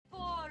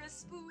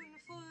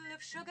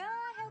of sugar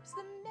helps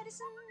the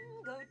medicine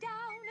go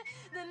down.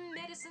 The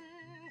medicine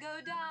go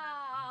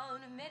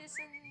down,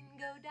 medicine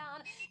go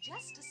down.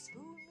 Just a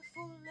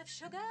spoonful of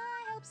sugar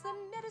helps the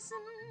medicine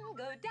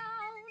go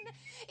down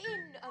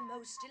in a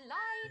most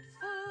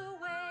delightful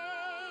way.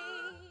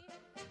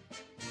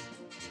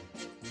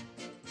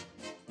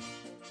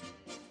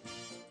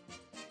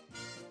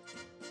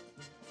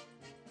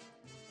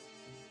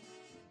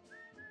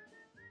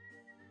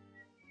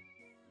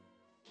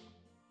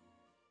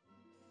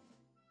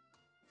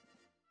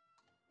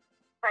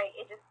 Right,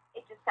 it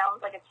just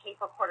sounds like a tape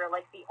recorder,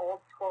 like the old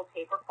school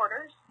tape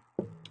recorders.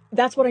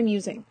 That's what I'm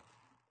using.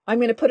 I'm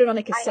going to put it on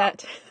a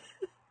cassette.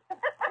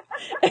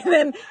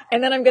 and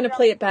then I'm going to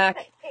play it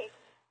back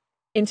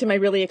into my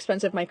really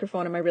expensive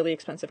microphone and my really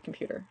expensive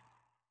computer.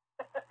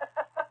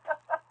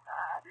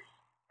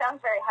 Sounds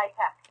very high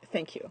tech.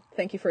 Thank you.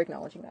 Thank you for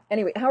acknowledging that.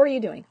 Anyway, how are you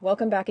doing?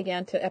 Welcome back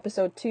again to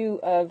episode 2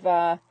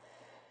 of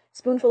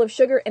Spoonful of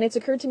Sugar. And it's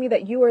occurred to me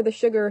that you are the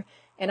sugar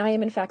and I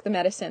am in fact the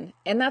medicine.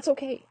 And that's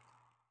okay.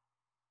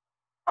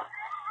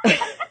 Okay,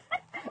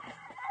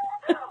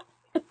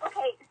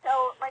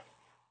 so like,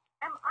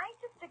 am I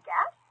just a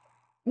guest?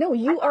 No,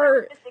 you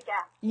are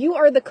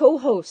the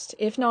co-host,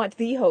 if not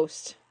the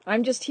host.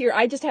 I'm just here.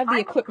 I just have the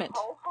equipment.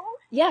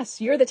 Co-host?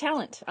 Yes, you're the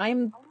talent.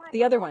 I'm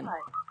the other one.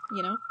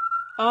 You know?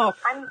 Oh.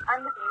 I'm the beauty.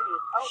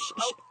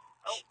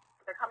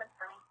 They're coming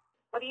for me.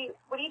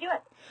 What are you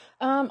doing?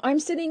 I'm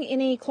sitting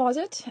in a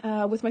closet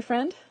with my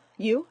friend.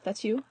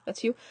 That's you.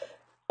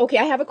 Okay,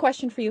 I have a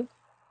question for you.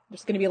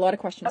 There's going to be a lot of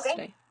questions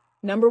today.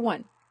 Number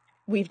 1.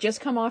 We've just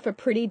come off a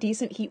pretty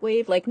decent heat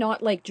wave, like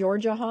not like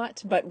Georgia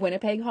hot, but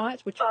Winnipeg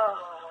hot, which,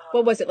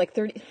 what was it, like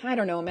 30, I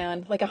don't know,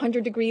 man, like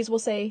 100 degrees, we'll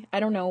say. I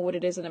don't know what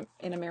it is in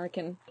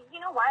American. You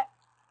know what?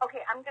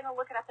 Okay, I'm going to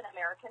look it up in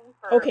American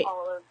for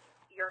all of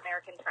your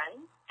American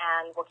friends,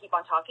 and we'll keep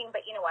on talking,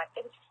 but you know what?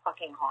 It was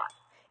fucking hot.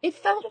 It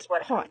felt That's just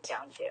what hot it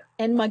comes down to.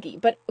 and muggy.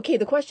 But, okay,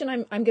 the question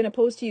I'm going to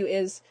pose to you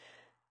is,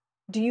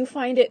 do you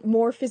find it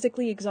more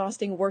physically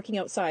exhausting working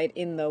outside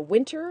in the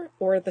winter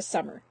or the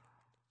summer?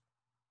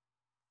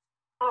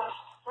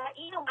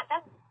 You know what?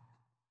 That's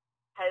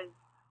because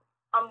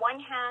on one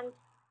hand,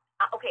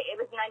 it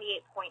was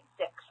 98.6.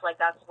 Like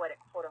that's what it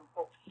quote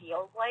unquote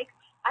feels like.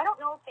 I don't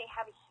know if they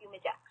have a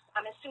humidex.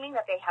 I'm assuming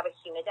that they have a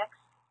humidex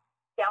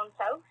down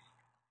south,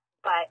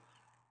 but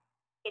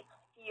it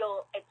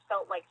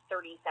felt like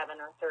 37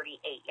 or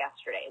 38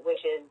 yesterday,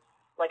 which is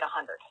like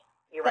 100.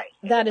 You're right.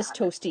 That is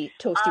 100.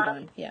 toasty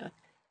one. Yeah.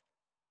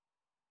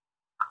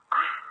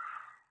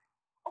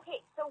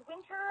 Okay, so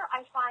winter,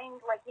 I find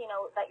like, you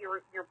know, that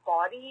your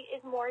body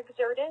is more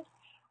exerted,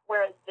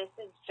 whereas this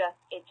is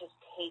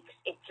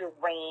it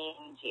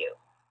drains you.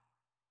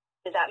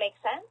 Does that make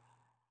sense?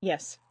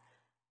 Yes,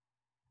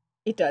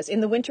 it does. In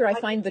the winter, I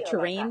find the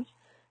terrain,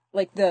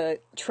 like the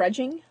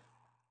trudging,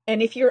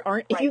 and if you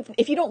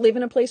don't live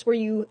in a place where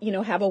you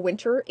have a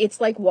winter,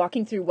 it's like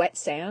walking through wet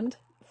sand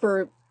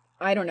for,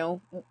 I don't know,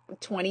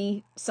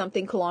 20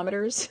 something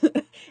kilometers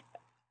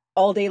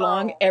all day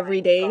long,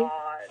 every day. God.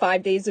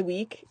 5 days a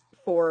week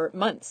for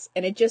months,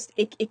 and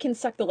it can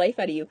suck the life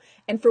out of you.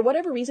 And for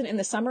whatever reason, in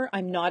the summer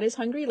I'm not as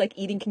hungry. Like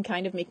eating can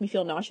kind of make me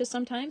feel nauseous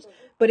sometimes,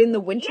 but in the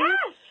winter,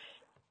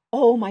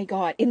 oh my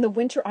god, in the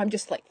winter I'm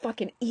just like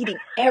fucking eating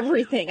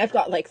everything. I've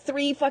got like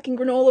 3 fucking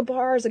granola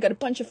bars, I got a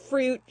bunch of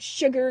fruit,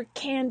 sugar,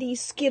 candy,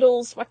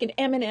 Skittles, fucking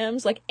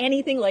M&Ms, like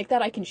anything like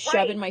that I can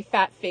shove in my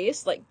fat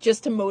face, like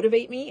just to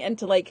motivate me and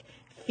to like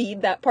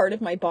feed that part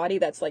of my body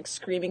that's like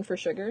screaming for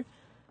sugar.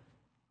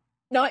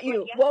 Not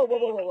you.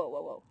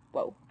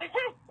 Whoa.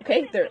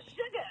 Okay, there.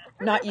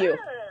 Not you.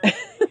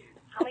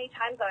 How many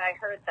times have I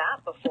heard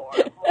that before?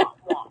 Wah,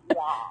 wah,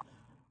 wah.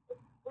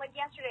 Like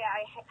yesterday,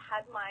 I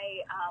had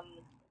my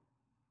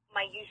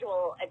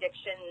usual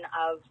addiction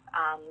of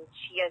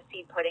chia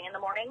seed pudding in the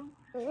morning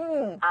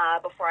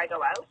before I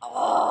go out.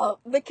 Oh,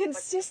 the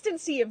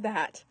consistency of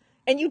that.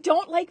 And you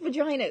don't like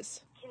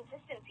vaginas.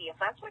 Consistency. If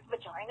that's what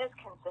vaginas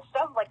consist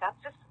of, like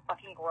that's just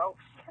fucking gross.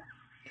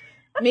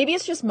 Maybe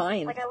it's just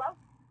mine. Like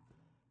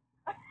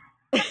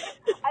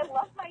I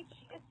love my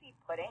chia seed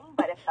pudding,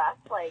 but if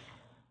that's like...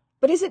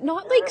 But is it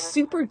not like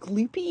super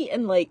gloopy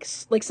and like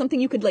something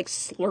you could like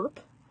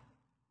slurp?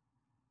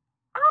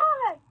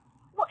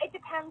 Well, it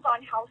depends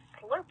on how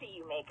slurpy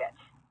you make it.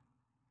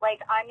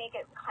 Like I make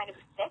it kind of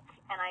thick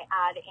and I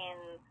add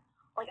in,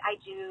 like I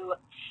do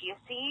chia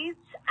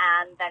seeds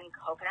and then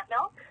coconut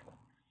milk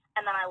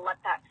and then I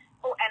let that,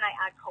 and I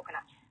add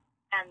coconut.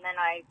 And then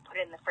I put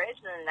it in the fridge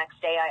and then the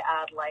next day I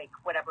add like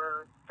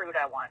whatever fruit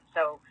I want.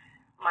 So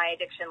my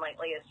addiction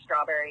lately is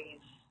strawberries.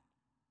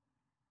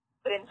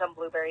 Put in some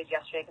blueberries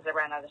yesterday because I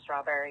ran out of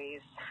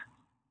strawberries.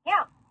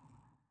 Yeah.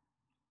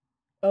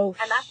 Oh,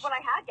 and that's what I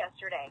had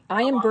yesterday.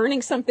 I am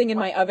burning something in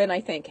my oven,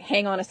 I think.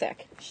 Hang on a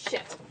sec.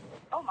 Shit.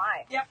 Oh,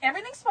 my. Yep,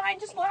 everything's fine.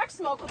 Just black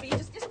smoke will be.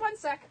 Just 1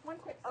 sec. 1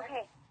 quick sec.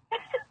 Okay.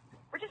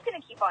 We're just going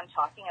to keep on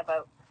talking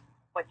about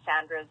what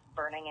Sandra's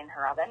burning in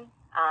her oven.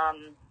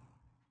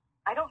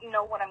 I don't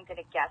know what I'm going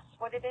to guess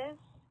what it is.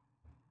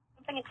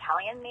 Something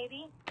Italian,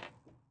 maybe.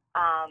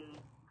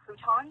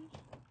 Croutons.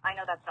 I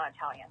know that's not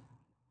Italian.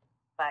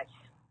 but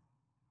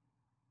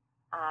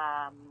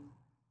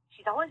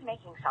she's always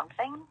making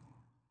something.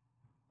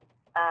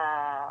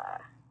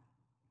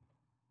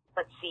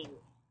 Let's see,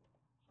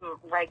 some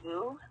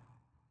ragu.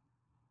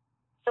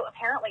 So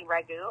apparently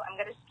ragu, I'm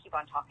going to just keep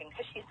on talking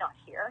because she's not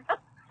here.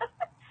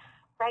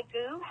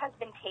 Ragu has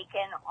been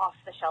taken off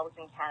the shelves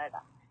in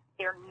Canada.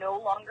 They're no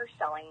longer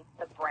selling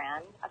the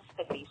brand of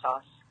spaghetti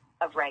sauce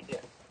of ragu.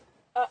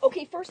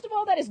 Okay, first of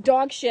all, that is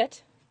dog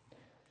shit.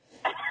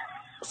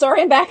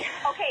 Sorry, I'm back.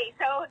 Okay,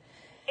 so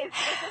is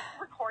this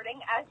recording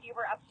as you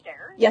were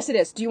upstairs? Yes, it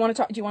is. Do you want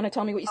to talk? Do you want to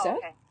tell me what you said?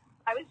 Okay.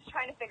 I was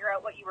trying to figure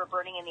out what you were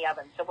burning in the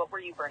oven. So what were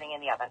you burning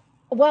in the oven?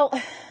 Well,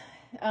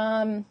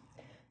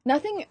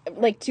 nothing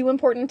like too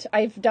important.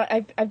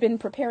 I've been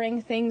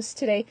preparing things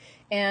today,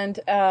 and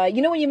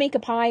you know when you make a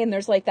pie and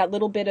there's like that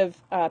little bit of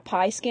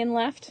pie skin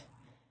left.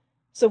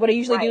 So what I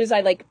usually do is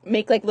I like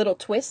make like little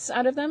twists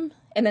out of them,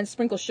 and then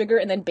sprinkle sugar,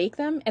 and then bake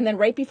them. And then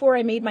right before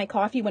I made my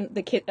coffee, when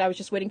I was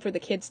just waiting for the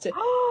kids to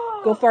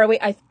go far away,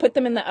 I put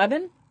them in the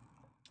oven.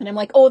 And I'm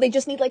like, oh, they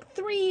just need like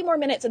 3 more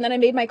minutes. And then I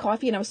made my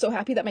coffee, and I was so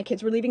happy that my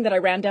kids were leaving that I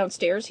ran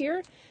downstairs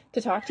here to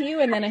talk to you.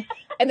 And then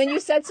you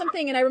said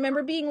something, and I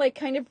remember being like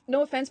kind of,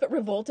 no offense, but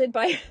revolted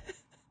by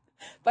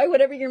by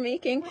whatever you're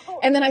making.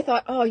 And then I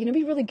thought, oh, you know,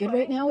 be really good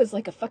right now is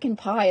like a fucking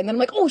pie. And then I'm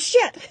like, oh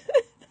shit.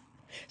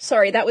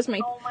 Sorry, that was my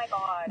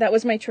God. That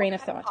was my train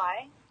of thought.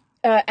 Pie?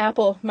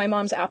 Apple. My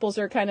mom's apples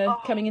are kind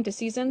of coming into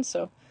season,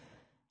 so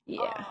yeah.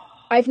 Oh,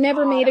 I've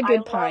never made a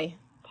good I pie. love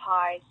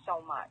pie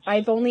so much.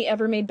 I've only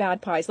ever made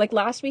bad pies. Like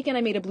last weekend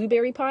I made a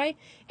blueberry pie,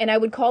 and I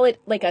would call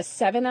it like a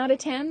 7 out of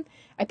 10.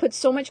 I put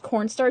so much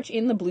cornstarch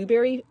in the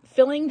blueberry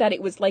filling that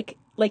it was like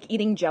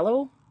eating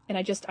Jell-O,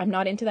 and I'm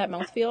not into that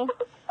mouthfeel.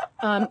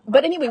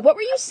 But anyway, what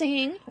were you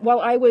saying while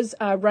I was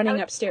running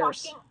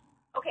upstairs?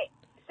 Okay,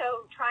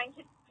 so trying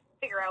to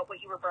figure out what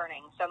you were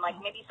burning. So I'm like,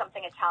 maybe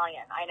something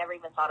Italian. I never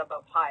even thought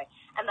about pie.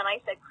 And then I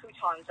said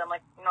croutons. I'm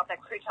like, not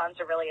that croutons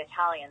are really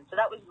Italian. So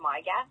that was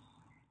my guess.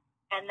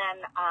 And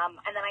then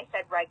I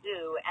said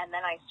ragu, and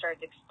then I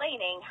started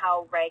explaining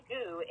how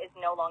ragu is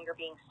no longer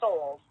being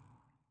sold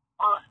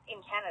in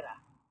Canada.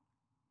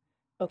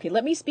 Okay,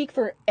 let me speak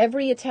for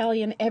every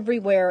Italian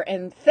everywhere,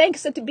 and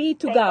thanks be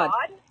to Thank God.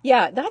 God.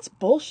 Yeah, that's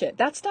bullshit.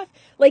 That stuff,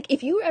 like,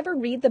 if you ever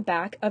read the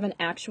back of an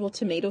actual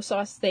tomato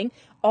sauce thing,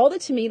 all the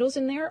tomatoes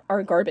in there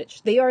are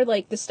garbage. They are,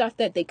 like, the stuff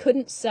that they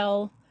couldn't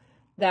sell,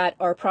 that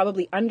are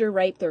probably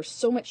underripe. There's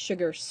so much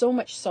sugar, so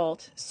much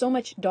salt, so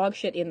much dog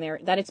shit in there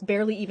that it's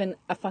barely even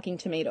a fucking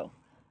tomato.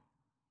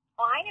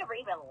 Well, I never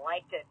even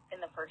liked it in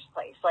the first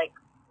place. Like,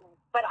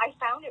 but I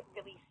found it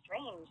really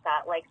strange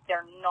that, like,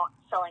 they're not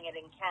selling it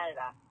in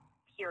Canada,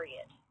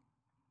 period.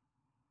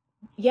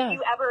 Yeah. Do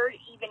you ever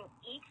even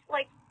eat,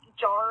 like,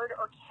 jarred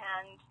or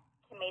canned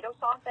tomato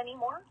sauce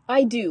anymore?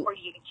 I do. Or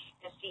do you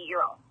just eat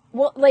your own?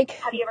 Well, like,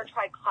 have you ever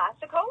tried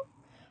Classico?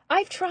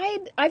 I've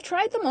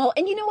tried them all,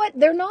 and you know what?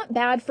 They're not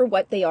bad for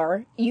what they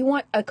are. You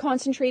want a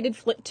concentrated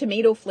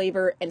tomato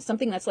flavor and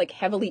something that's like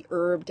heavily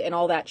herbed and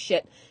all that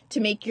shit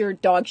to make your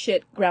dog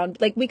shit ground.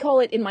 Like we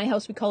call it in my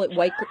house, we call it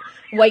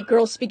white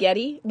girl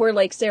spaghetti, where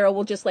like Sarah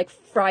will just like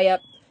fry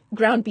up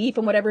ground beef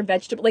and whatever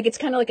vegetable. Like it's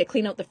kind of like a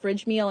clean out the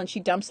fridge meal, and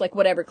she dumps like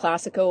whatever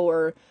Classico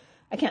or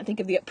I can't think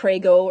of the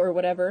Prego or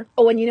whatever.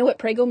 Oh, and you know what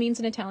Prego means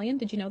in Italian?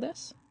 Did you know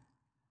this?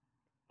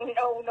 No.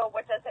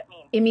 What does it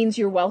mean? It means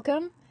you're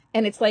welcome.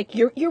 And it's like,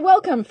 you're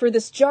welcome for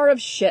this jar of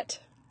shit.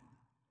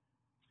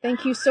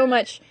 Thank you so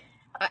much.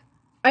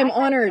 I'm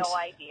honored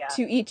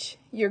to eat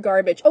your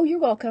garbage. Oh, you're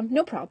welcome.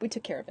 No problem. We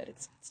took care of it.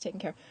 It's taken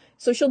care of.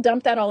 So she'll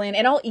dump that all in,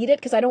 and I'll eat it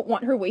because I don't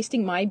want her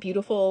wasting my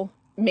beautiful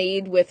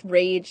made with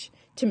rage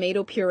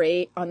tomato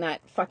puree on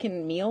that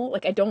fucking meal.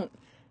 Like,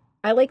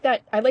 I like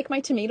that. I like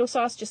my tomato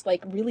sauce just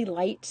like really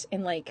light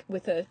and like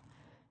with a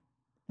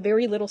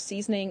very little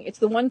seasoning. It's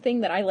the one thing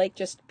that I like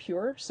just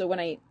pure. So when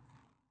I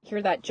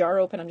hear that jar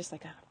open, I'm just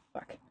like, ah.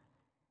 Fuck.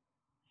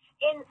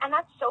 And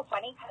that's so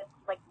funny because,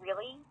 like,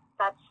 really,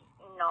 that's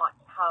not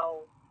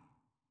how,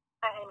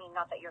 I mean,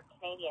 not that you're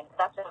Canadian, but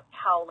that's not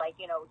how, like,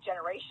 you know,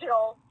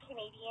 generational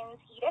Canadians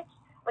eat it.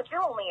 Like, you're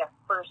only a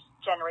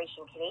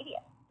first-generation Canadian.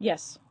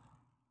 Yes.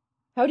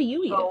 How do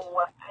you eat it? So,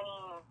 I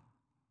mean,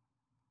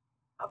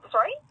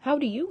 sorry?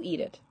 How do you eat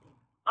it?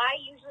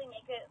 I usually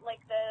make it like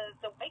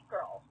the white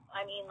girl.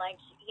 I mean, like,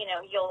 you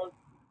know, you'll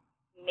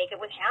make it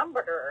with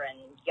hamburger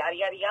and yada,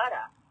 yada,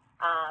 yada.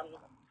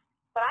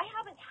 But I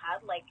haven't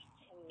had, like,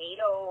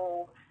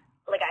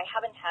 I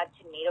haven't had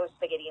tomato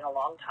spaghetti in a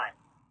long time.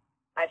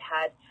 I've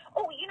had,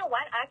 you know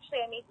what? Actually,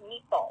 I made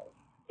meatballs.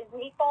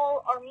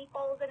 Are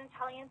meatballs an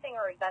Italian thing,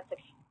 or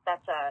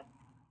that's a...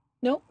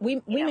 No,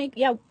 we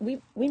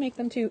make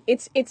them too.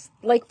 It's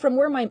like from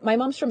where my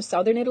mom's from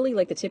southern Italy,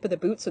 like the tip of the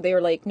boot, so they are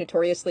like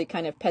notoriously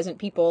kind of peasant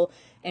people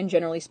and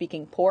generally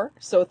speaking poor.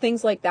 So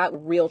things like that,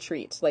 real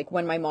treats. Like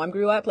when my mom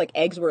grew up, like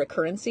eggs were a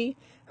currency.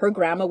 Her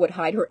grandma would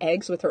hide her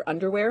eggs with her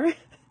underwear.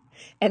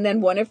 And then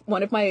one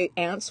of my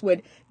aunts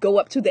would go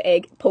up to the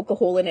egg, poke a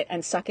hole in it,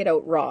 and suck it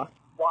out raw.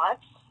 What?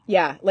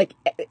 Yeah, like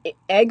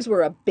eggs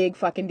were a big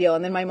fucking deal.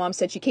 And then my mom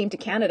said she came to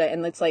Canada,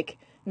 and it's like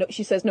no,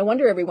 she says, no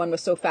wonder everyone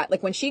was so fat.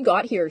 Like when she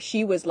got here,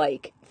 she was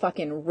like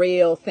fucking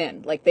real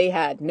thin. Like they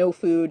had no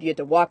food. You had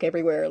to walk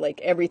everywhere. Like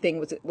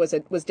everything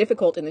was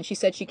difficult. And then she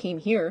said she came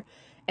here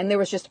and there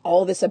was just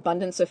all this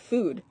abundance of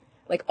food,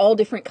 like all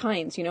different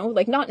kinds, you know,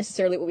 like not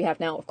necessarily what we have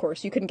now. Of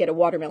course, you couldn't get a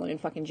watermelon in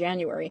fucking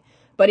January,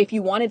 but if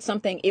you wanted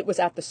something, it was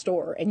at the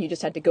store and you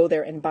just had to go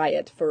there and buy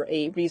it for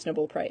a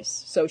reasonable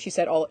price. So she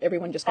said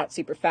everyone just got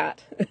super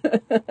fat.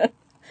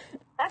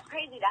 That's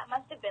crazy. That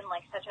must have been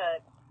like such a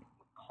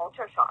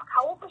culture shock.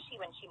 How old was she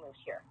when she moved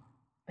here?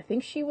 I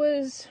think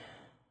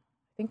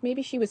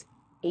maybe she was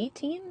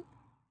 18.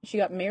 She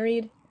got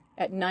married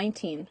at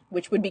 19,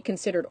 which would be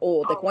considered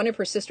old. Like one of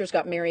her sisters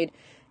got married,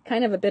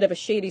 kind of a bit of a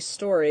shady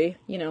story,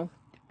 you know,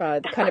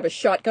 kind of a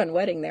shotgun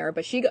wedding there,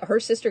 but her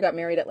sister got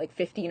married at like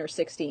 15 or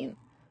 16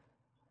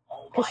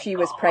 because she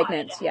was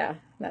pregnant. Yeah,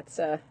 that's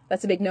a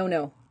big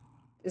no-no,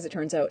 as it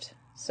turns out.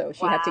 So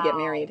she had to get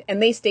married,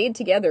 and they stayed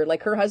together.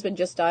 Like her husband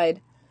just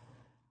died,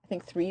 I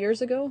think 3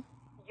 years ago.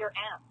 Your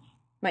aunt?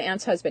 My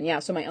aunt's husband, yeah.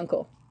 So my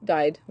uncle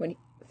died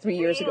 3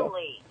 years ago.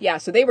 Yeah,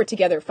 so they were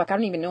together. Fuck, I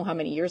don't even know how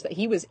many years that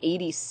he was.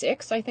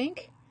 86, I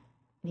think.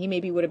 He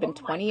maybe would have been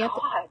 20 at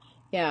the.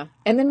 Yeah,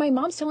 and then my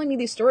mom's telling me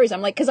these stories.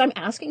 I'm like, because I'm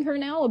asking her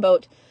now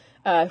about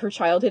her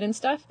childhood and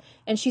stuff,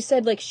 and she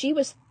said like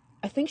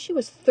I think she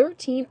was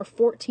 13 or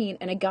 14,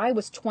 and a guy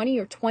was 20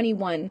 or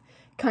 21,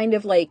 kind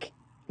of like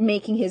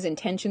making his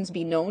intentions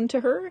be known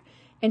to her,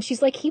 and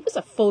she's like, he was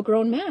a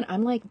full-grown man.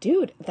 I'm like,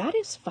 dude, that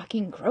is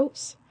fucking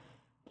gross.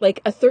 Like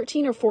a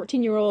 13 or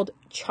 14-year-old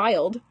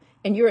child,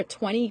 and you're a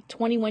 20,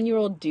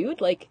 21-year-old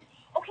dude, like...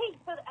 Okay,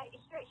 so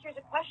here's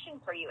a question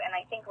for you, and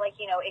I think, like,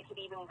 you know, it could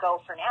even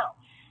go for now.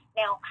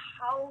 Now,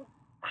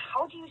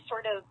 how do you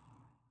sort of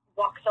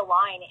walk the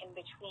line in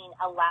between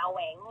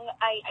allowing,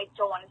 I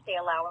don't want to say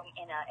allowing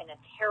in a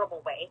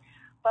terrible way,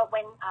 but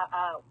when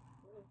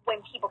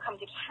people come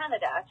to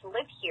Canada to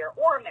live here,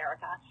 or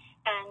America,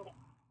 and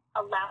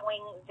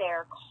allowing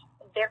their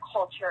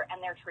culture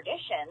and their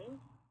traditions,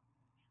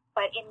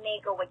 but it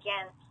may go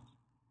against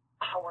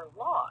our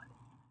laws.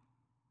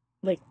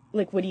 Like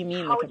what do you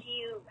mean? How do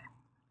you,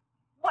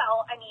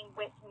 well, I mean,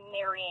 with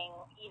marrying,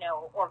 you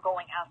know, or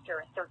going after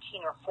a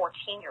 13 or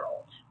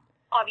 14-year-old.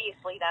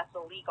 Obviously, that's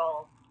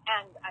illegal,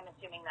 and I'm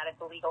assuming that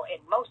it's illegal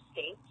in most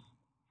states.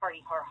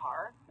 Party har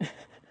har.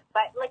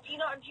 But, like, do you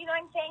know what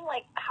I'm saying?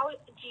 Like, how do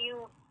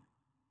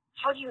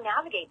you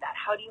navigate that?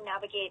 How do you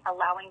navigate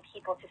allowing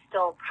people to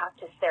still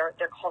practice their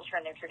culture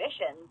and their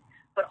traditions,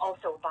 but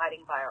also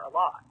abiding by our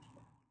laws?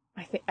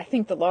 I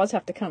think the laws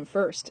have to come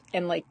first,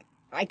 and like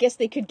I guess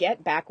they could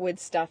get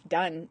backwoods stuff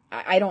done.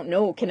 I don't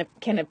know. Can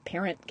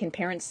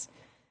parents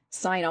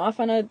sign off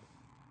on a,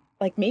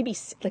 like, maybe,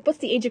 like, what's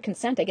the age of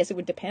consent? I guess it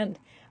would depend.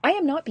 I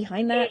am not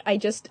behind that.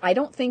 I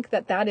don't think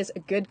that is a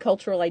good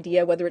cultural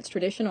idea, whether it's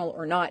traditional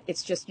or not.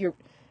 It's just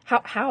how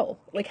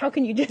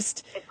can you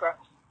just, it's gross.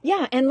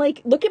 Yeah. And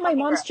like, look at my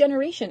mom's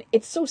generation.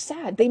 It's so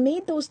sad. They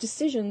made those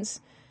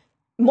decisions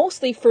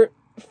mostly for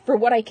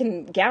what I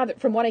can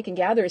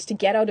gather is to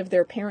get out of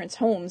their parents'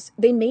 homes.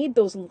 They made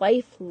those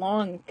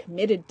lifelong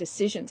committed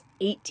decisions,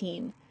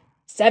 18,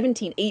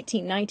 17,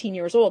 18, 19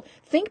 years old.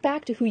 Think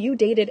back to who you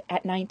dated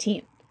at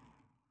 19.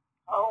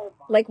 Oh,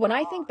 like when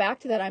I think back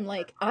to that, I'm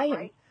like,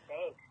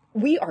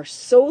 we are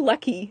so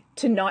lucky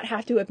to not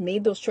have to have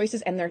made those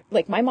choices. And they're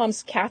like, my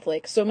mom's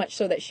Catholic, so much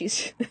so that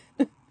she's,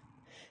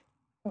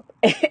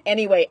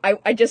 anyway, I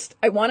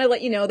want to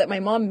let you know that my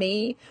mom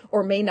may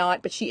or may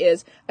not, but she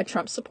is a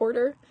Trump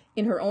supporter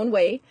in her own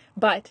way,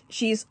 but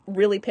she's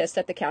really pissed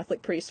at the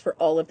Catholic priests for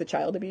all of the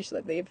child abuse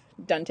that they've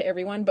done to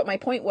everyone. But my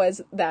point was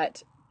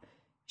that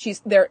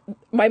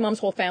my mom's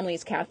whole family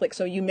is Catholic,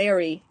 so you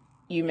married.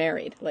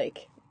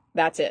 Like,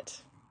 that's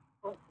it.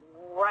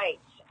 Right.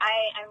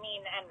 I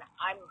mean, and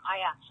I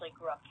actually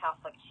grew up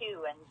Catholic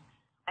too, and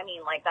I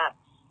mean, like, that's,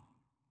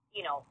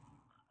 you know,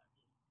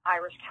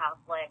 Irish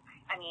Catholic.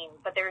 I mean,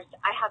 but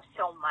I have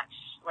so much,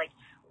 like,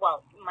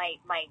 well,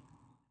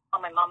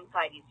 on my mom's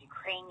side, he's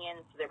Ukrainian,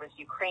 so there was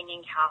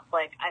Ukrainian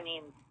Catholic. I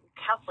mean,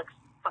 Catholics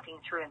fucking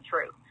through and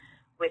through,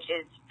 which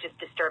is just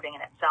disturbing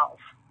in itself.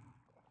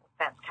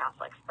 That's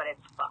Catholics, but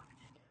it's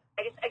fucked.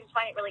 I just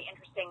find it really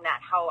interesting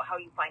that how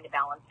you find a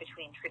balance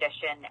between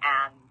tradition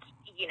and,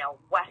 you know,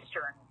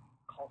 Western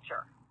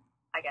culture,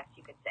 I guess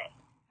you could say.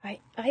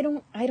 I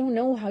don't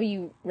know how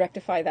you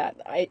rectify that.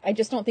 I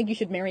just don't think you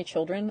should marry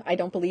children. I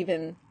don't believe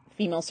in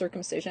female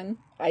circumcision.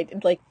 I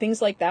like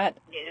things like that.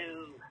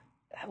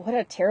 No. What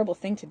a terrible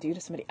thing to do to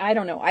somebody. I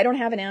don't know. I don't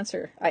have an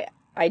answer.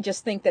 I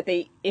just think that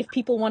if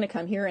people want to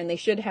come here, and they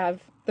should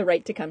have the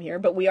right to come here,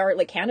 but we are,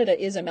 like, Canada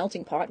is a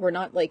melting pot. We're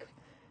not, like,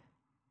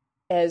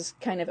 as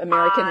kind of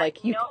American,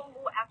 like you. No,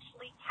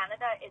 actually,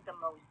 Canada is a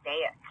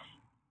mosaic.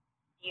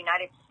 The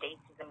United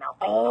States is a melting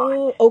pot.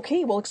 Oh,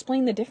 okay. Well,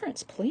 explain the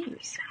difference,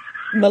 please.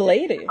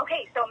 Milady.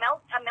 Okay, so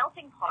a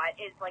melting pot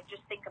is, like,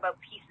 just think about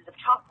pieces of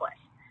chocolate.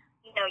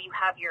 You know, you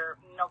have your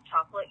milk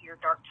chocolate, your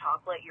dark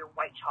chocolate, your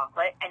white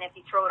chocolate, and if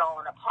you throw it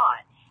all in a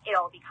pot, it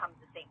all becomes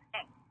the same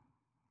thing.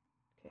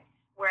 Okay.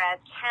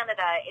 Whereas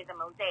Canada is a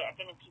mosaic,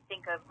 and if you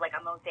think of, like,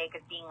 a mosaic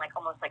as being, like,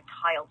 almost like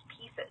tiled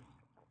pieces,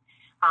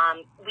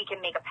 we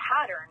can make a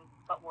pattern,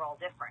 but we're all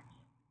different.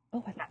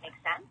 Oh, Does that make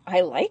sense?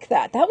 I like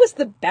that. That was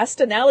the best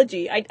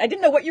analogy. I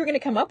didn't know what you were going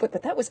to come up with,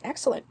 but that was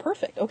excellent.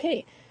 Perfect.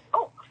 Okay.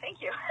 Oh,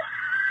 thank you.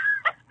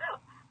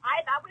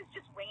 That was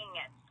just winging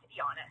it, to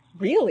be honest.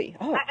 Really?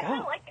 Oh, I God. kind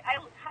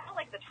of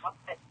like the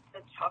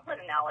chocolate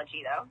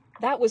analogy, though.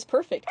 That was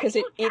perfect because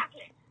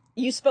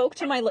you spoke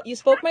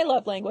my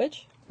love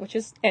language, which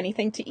is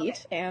anything to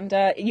eat, okay. And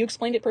you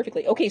explained it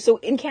perfectly. Okay, so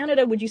in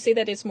Canada, would you say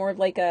that it's more of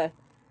like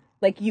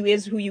you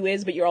is who you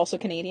is, but you're also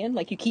Canadian?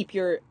 Like you keep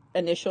your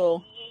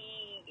initial.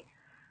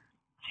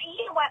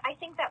 You know what? I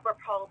think that we're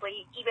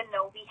probably, even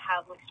though we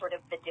have like sort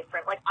of the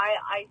different, like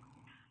I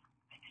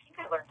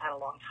think I learned that a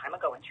long time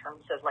ago in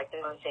terms of like the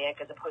mosaic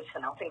as opposed to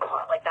the melting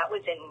pot. Like that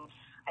was in,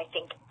 I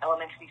think,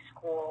 elementary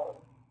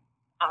school,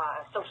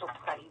 social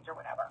studies or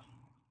whatever.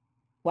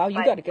 Wow, you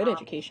got a good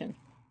education.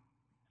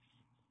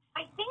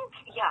 I think,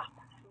 yeah,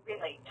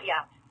 really,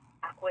 yeah.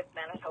 Backwoods,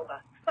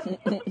 Manitoba.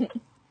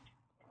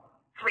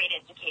 Great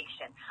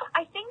education.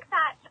 I think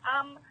that,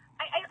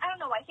 I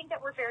don't know, I think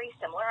that we're very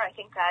similar. I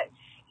think that,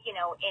 you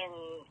know,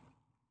 in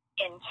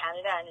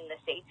Canada and in the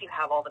States, you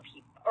have all the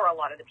people, or a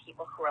lot of the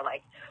people who are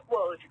like,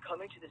 well, if you're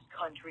coming to this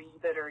country, you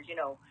better, you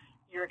know,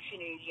 you're a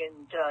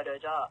Canadian,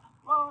 da-da-da.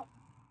 Well,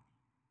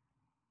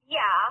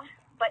 yeah,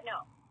 but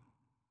no.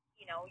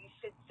 You know, you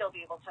should still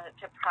be able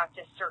to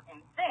practice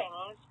certain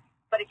things,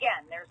 but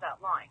again, there's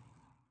that line.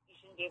 You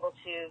shouldn't be able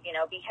to, you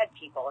know, behead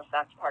people if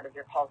that's part of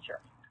your culture.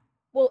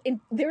 Well,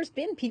 there's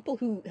been people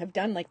who have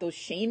done like those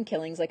shame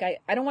killings. Like I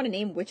don't want to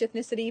name which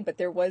ethnicity, but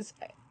there was.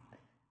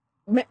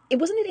 It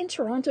wasn't it in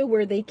Toronto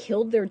where they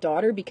killed their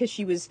daughter because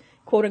she was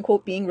quote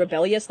unquote being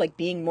rebellious, like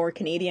being more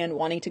Canadian,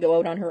 wanting to go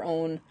out on her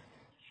own.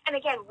 And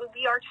again,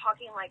 we are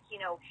talking like, you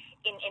know,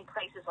 in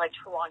places like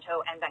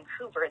Toronto and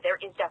Vancouver, there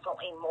is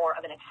definitely more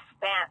of an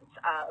expanse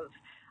of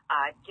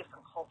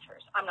different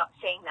cultures. I'm not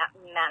saying that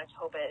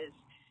Manitoba is,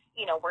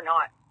 you know, we're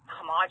not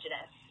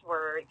homogenous.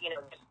 We're, you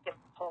know, just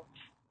different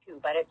cultures too,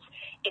 but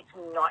it's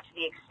not to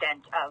the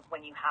extent of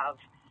when you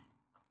have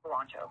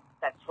Toronto.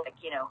 That's like,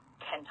 you know,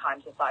 10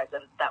 times the size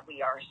of that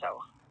we are. So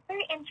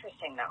very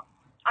interesting though.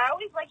 I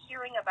always like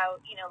hearing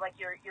about, you know, like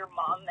your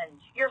mom and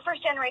your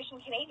first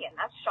generation Canadian.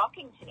 That's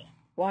shocking to me.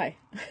 Why?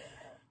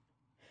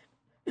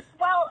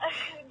 Well,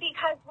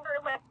 because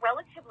we're like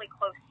relatively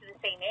close to the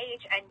same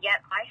age, and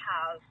yet I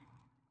have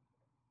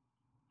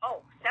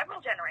several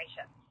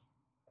generations.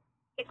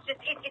 It's just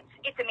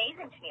it's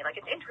amazing to me. Like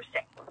it's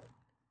interesting.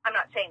 I'm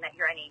not saying that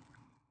you're any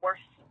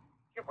worse.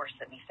 You're worse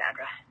than me,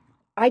 Sandra.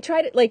 I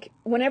tried it, like,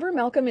 whenever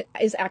Malcolm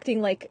is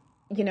acting like,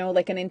 you know,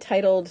 like an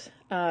entitled,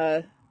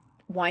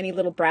 whiny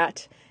little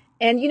brat.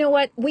 And you know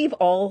what? We've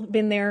all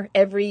been there.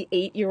 Every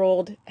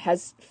 8-year-old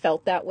has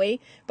felt that way.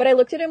 But I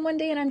looked at him one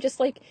day and I'm just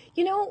like,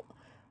 you know,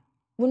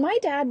 when my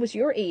dad was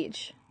your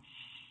age,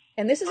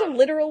 and this is a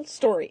literal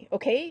story,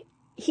 okay?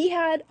 He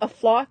had a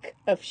flock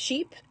of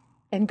sheep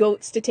and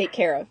goats to take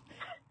care of,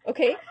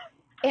 okay?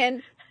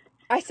 And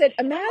I said,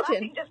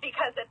 imagine. Just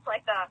because it's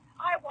like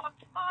I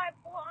walked 5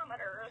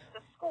 kilometers to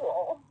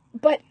school.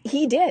 But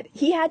he did.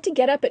 He had to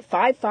get up at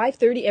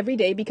 5:30 every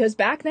day because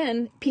back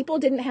then people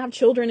didn't have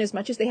children as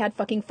much as they had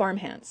fucking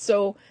farmhands.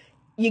 So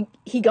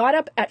he got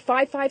up at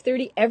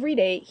 5:30 every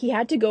day. He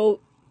had to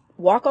go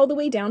walk all the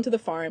way down to the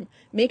farm,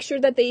 make sure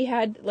that they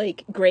had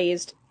like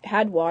grazed,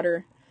 had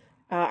water.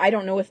 I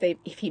don't know if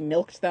he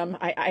milked them.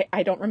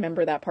 I don't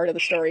remember that part of the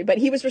story, but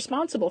he was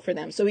responsible for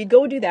them. So he'd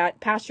go do that,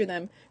 pasture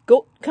them,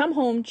 come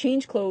home,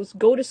 change clothes,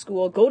 go to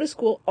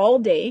school all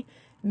day,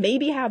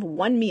 maybe have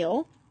one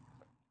meal,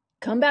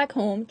 come back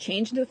home,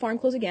 change into the farm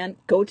clothes again,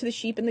 go to the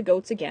sheep and the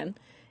goats again,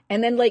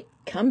 and then like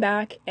come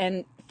back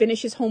and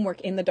finish his homework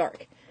in the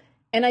dark.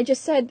 And I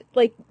just said,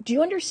 like, do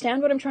you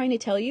understand what I'm trying to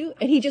tell you?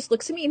 And he just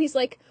looks at me and he's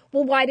like,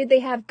 well, why did they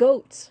have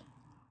goats?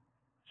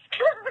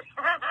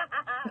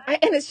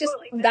 And it's just,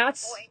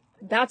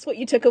 that's what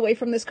you took away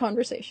from this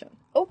conversation.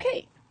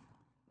 Okay.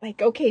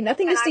 Like, okay,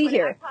 nothing to see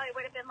here. I probably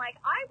would have been like,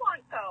 I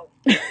want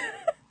goats.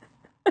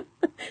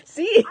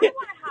 See? I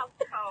want to have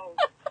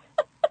goats.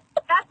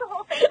 That's the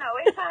whole thing,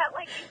 though, is that,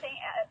 like you say,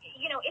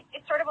 you know,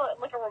 it's sort of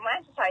like a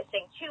romanticized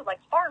thing, too. Like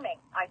farming,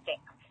 I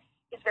think,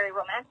 is very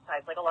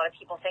romanticized. Like a lot of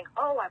people think,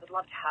 oh, I would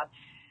love to have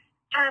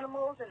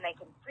animals and they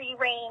can free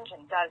range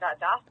and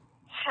da-da-da.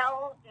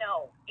 Hell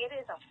no. It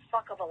is a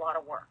fuck of a lot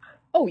of work.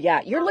 Oh,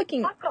 yeah. You're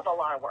looking fuck of a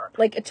lot of work.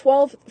 Like a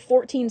 12,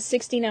 14,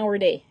 16-hour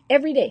day.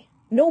 Every day.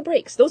 No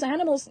breaks. Those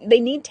animals, they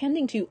need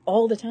tending to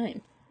all the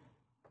time.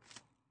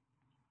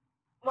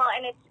 Well,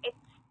 and it's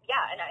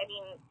yeah, and I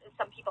mean,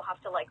 some people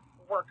have to, like,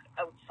 work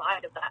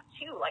outside of that,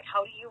 too. Like,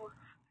 how do you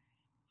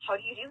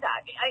do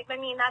that? I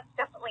mean, that's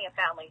definitely a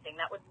family thing.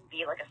 That wouldn't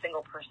be, like, a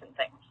single-person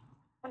thing.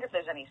 I wonder if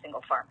there's any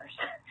single farmers.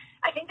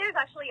 I think there's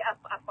actually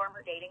a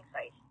farmer dating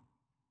site.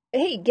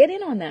 Hey, get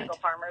in on that.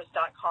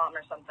 Singlefarmers.com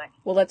or something.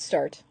 Well, let's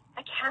start.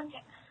 I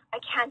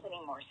can't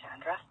anymore,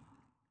 Sandra.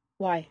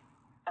 Why?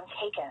 I'm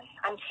taken.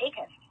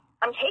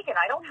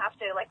 I don't have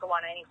to, like, go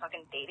on any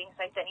fucking dating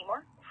sites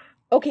anymore.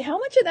 Okay, how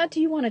much of that do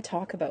you want to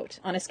talk about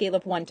on a scale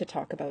of 1 to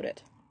talk about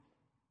it?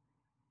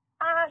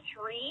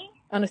 3.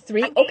 On a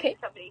 3? I'm okay.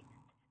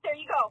 There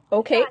you go.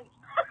 Okay. Done.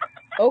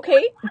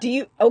 Okay. Do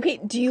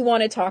you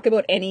want to talk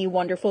about any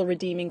wonderful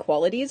redeeming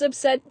qualities of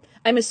said?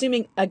 I'm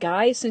assuming a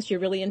guy, since you're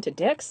really into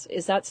dicks.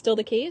 Is that still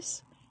the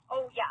case?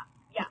 Oh, yeah,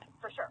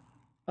 for sure.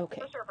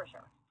 Okay. For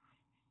sure.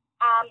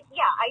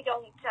 Yeah, I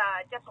don't,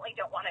 definitely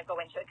don't want to go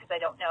into it because I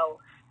don't know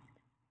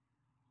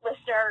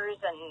listeners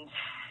and,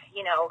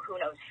 you know, who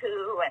knows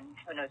who and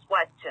who knows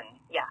what and,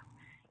 yeah,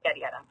 yada,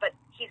 yada. But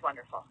he's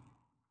wonderful.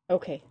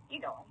 Okay. You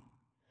know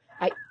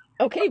him.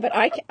 Okay, but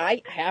I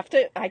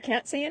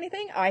can't say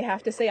anything. I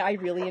have to say I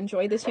really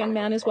enjoy this young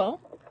man as well.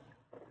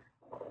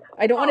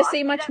 I don't want to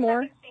say much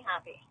more. That makes me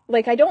happy.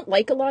 Like, I don't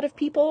like a lot of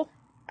people.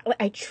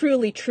 I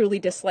truly, truly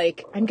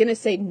dislike, I'm going to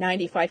say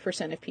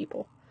 95% of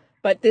people.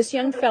 But this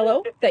young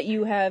fellow that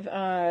you have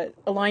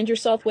aligned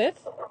yourself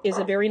with is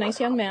a very nice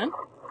young man.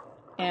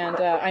 And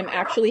I'm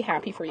actually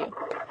happy for you.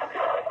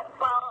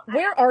 Well,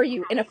 Where are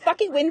you? In a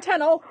fucking wind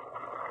tunnel?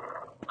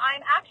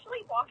 I'm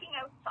actually walking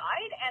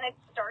outside, and it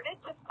started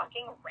to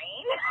fucking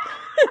rain.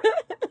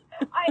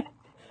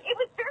 It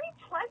was very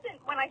pleasant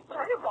when I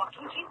started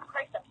walking. Jesus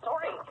Christ, I'm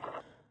sorry.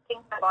 I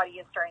think my body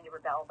is starting to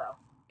rebel, though.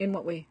 In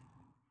what way?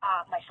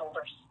 My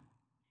shoulders.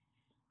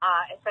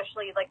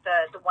 Especially, like,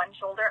 the one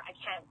shoulder.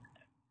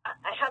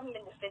 I haven't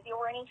been to physio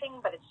or anything,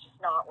 but it's just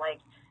not,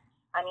 like,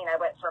 I mean, I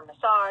went for a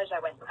massage.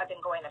 I've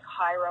been going to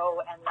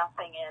Cairo, and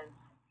nothing is,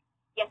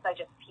 yes, I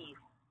just peed.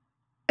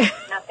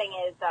 Nothing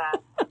is,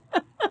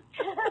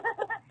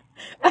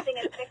 nothing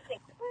is fixing.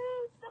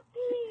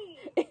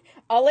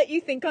 I'll let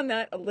you think on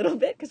that a little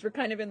bit because we're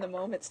kind of in the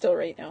moment still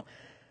right now.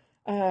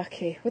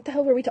 Okay, what the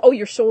hell were we oh,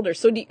 your shoulder.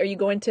 So are you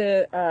going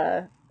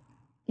to,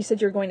 you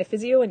said you're going to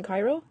physio in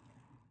Cairo?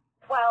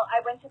 Well,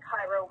 I went to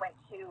Cairo, like,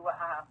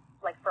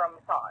 for a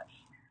massage.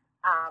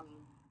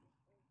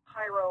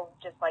 Cairo,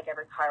 just like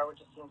every Cairo,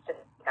 just seems to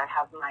think I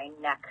have my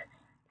neck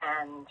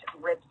and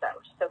ribs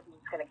out. So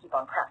he's going to keep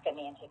on cracking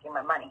me and taking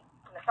my money.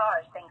 The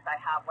massage thinks I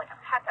have, like, a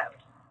peck out.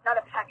 Not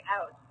a peck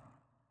out,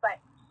 but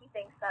he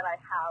thinks that I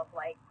have,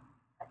 like,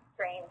 a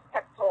strange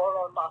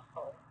pectoral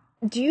muscle.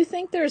 Do you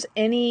think there's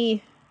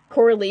any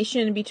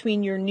correlation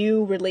between your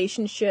new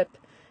relationship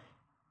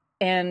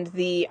and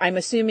the, I'm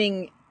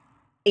assuming,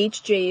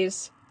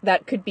 HJs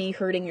that could be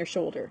hurting your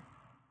shoulder?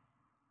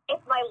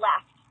 It's my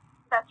left.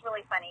 That's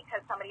really funny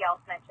because somebody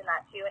else mentioned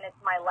that too, and it's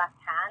my left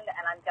hand,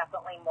 and I'm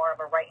definitely more of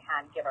a right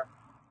hand giver.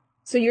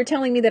 So you're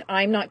telling me that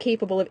I'm not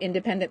capable of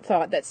independent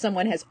thought, that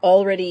someone has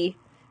already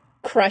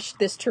crushed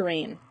this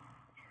terrain?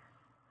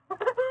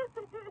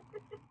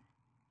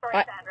 Sorry,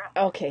 Sandra.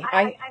 Okay.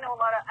 I know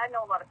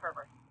a lot of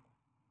perverts.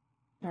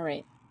 All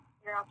right.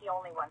 You're not the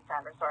only one,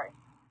 Sandra. Sorry.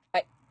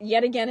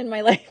 Yet again in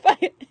my life,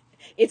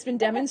 it's been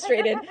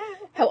demonstrated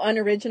how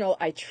unoriginal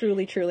I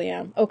truly, truly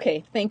am.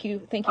 Okay. Thank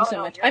you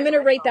so much. I'm going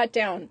to write that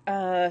down.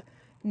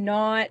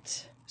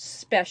 Not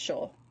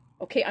special.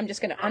 Okay. I'm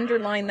just going to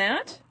underline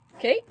that.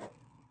 Okay.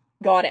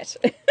 Got it.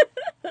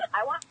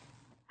 I want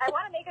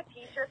to make a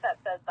T-shirt that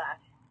says that.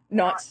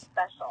 Not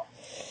special.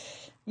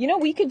 You know,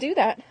 we could do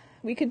that.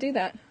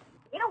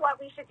 You know what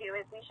we should do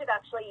is we should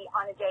actually,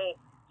 on a date,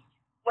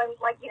 when,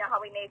 like, you know how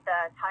we made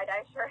the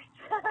tie-dye shirts,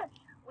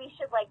 we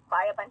should, like,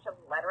 buy a bunch of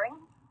lettering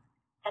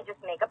and just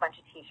make a bunch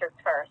of T-shirts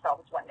for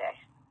ourselves one day.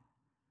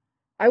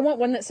 I want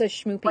one that says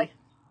Schmoopy. Like,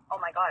 oh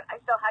my God, I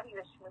still have you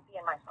as Schmoopy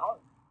in my phone.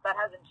 That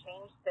hasn't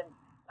changed since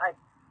I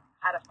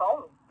had a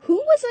phone. Who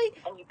was I?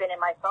 And you've been in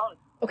my phone.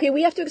 Okay,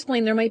 we have to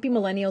explain. There might be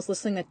millennials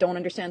listening that don't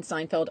understand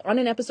Seinfeld. On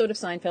an episode of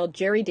Seinfeld,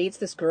 Jerry dates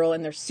this girl,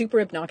 and they're super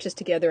obnoxious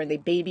together, and they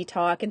baby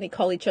talk, and they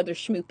call each other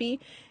Schmoopy.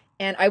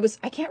 And I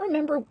can't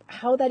remember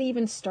how that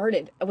even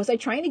started. Was I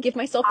trying to give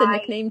myself the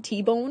nickname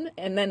T-Bone,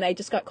 and then I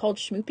just got called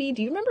Schmoopy?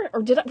 Do you remember?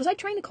 Or was I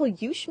trying to call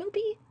you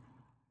Schmoopy?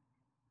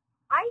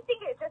 I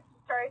think it just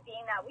started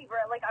being that we were,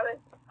 like, I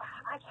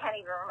can't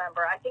even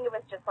remember. I think it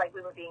was just, like,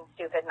 we were being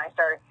stupid, and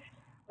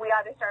we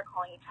either started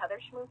calling each other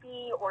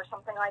Schmoopy or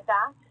something like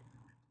that.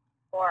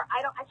 Or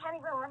I can't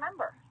even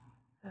remember.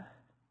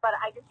 But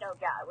I just know,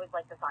 yeah, it was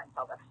like the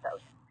Seinfeld episode.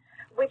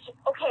 Which,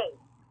 okay,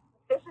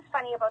 this is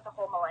funny about the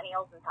whole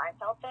millennials and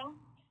Seinfeld thing.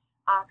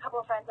 A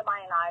couple of friends of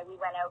mine and I, we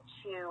went out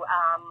to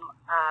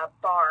a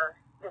bar.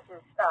 This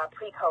is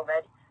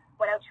pre-COVID.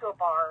 Went out to a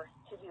bar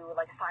to do,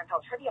 like, a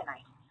Seinfeld trivia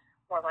night.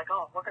 We're like,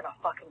 oh, we're going to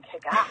fucking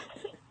kick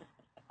ass.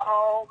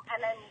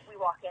 And then we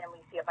walk in and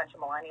we see a bunch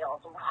of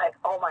millennials. And we're like,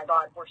 oh, my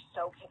God, we're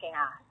so kicking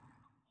ass.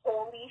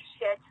 Holy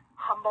shit,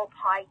 humble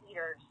pie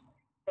eaters.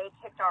 They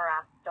kicked our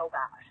ass so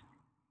bad.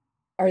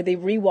 Are they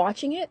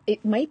rewatching it?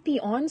 It might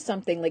be on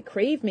something like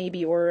Crave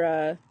maybe,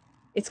 or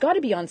it's got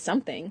to be on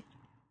something.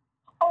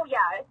 Oh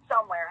yeah, it's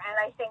somewhere. And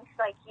I think,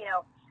 like, you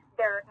know,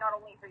 they're not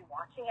only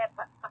rewatching it,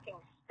 but fucking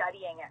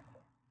studying it.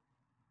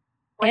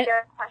 Like,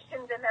 there are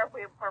questions in there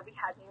where we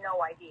had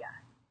no idea.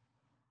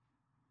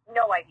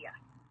 No idea.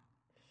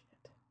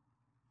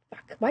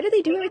 Fuck. Why do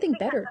they do everything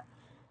better?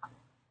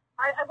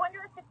 I wonder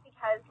if it's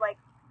because, like,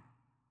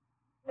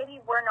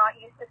 maybe we're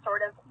not used to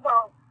sort of,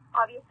 well,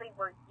 obviously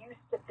we're used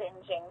to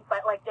binging,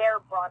 but, like,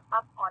 they're brought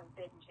up on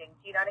binging.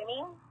 Do you know what I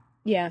mean?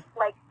 Yeah.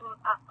 Like,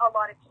 a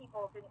lot of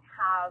people didn't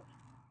have,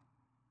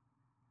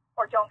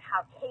 or don't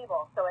have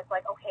cable. So it's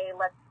like, okay,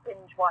 let's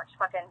binge watch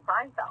fucking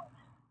Seinfeld.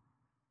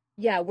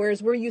 Yeah,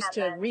 whereas we're used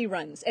to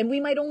reruns, and we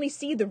might only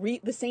see the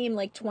same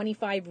like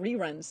 25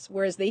 reruns,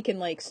 whereas they can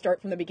like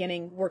start from the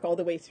beginning, work all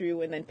the way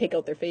through, and then pick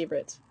out their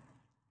favorites.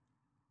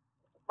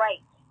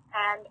 Right.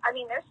 And I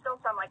mean, there's still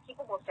some, like,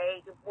 people will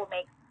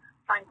make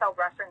Seinfeld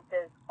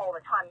references all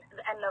the time.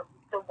 And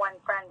the one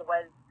friend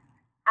was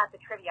at the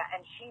trivia,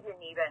 and she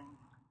didn't even,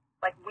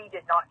 like, we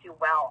did not do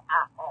well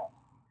at all.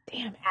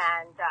 Damn it.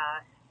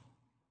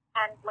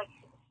 And like,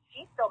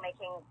 she's still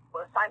making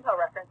Seinfeld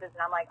references,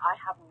 and I'm like, I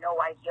have no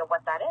idea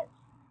what that is.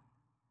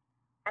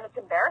 And it's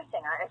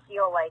embarrassing. I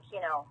feel like, you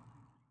know,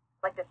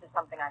 like this is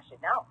something I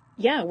should know.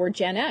 Yeah, we're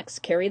Gen X.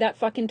 Carry that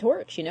fucking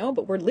torch, you know?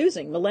 But we're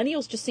losing.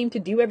 Millennials just seem to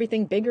do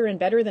everything bigger and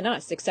better than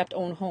us, except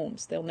own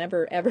homes. They'll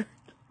never, ever...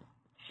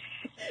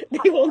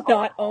 they will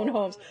not own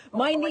homes.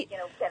 Like, you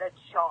know, get a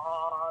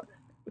job.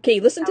 Okay,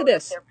 listen to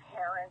this. Their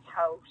parents'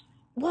 house.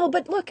 Well,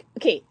 but look,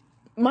 okay,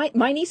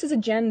 my niece is a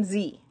Gen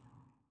Z.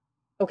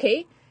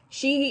 Okay?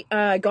 She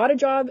got a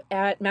job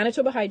at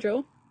Manitoba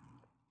Hydro,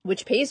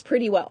 which pays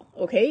pretty well,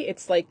 okay?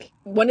 It's like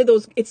one of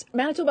those, it's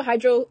Manitoba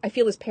Hydro, I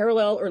feel, is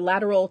parallel or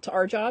lateral to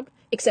our job,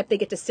 except they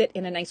get to sit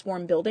in a nice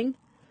warm building,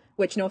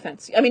 which, no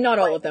offense. I mean, not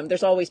all of them.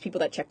 There's always people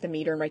that check the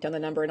meter and write down the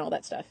number and all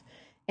that stuff.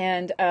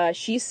 And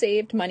she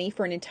saved money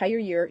for an entire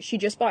year. She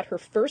just bought her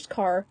first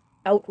car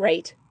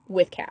outright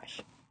with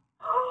cash.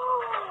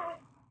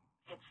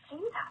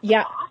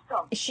 Yeah.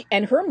 Awesome.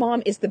 And her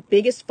mom is the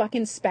biggest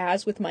fucking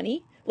spaz with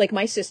money. Like,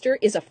 my sister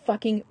is a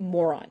fucking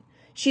moron.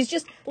 She's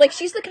just, like,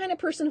 she's the kind of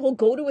person who'll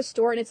go to a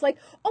store and it's like,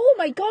 oh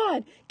my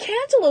God,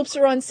 cantaloupes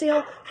are on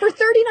sale for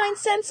 39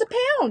 cents a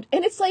pound.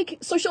 And it's like,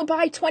 so she'll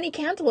buy 20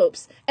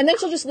 cantaloupes and then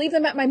she'll just leave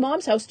them at my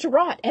mom's house to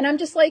rot. And I'm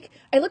just like,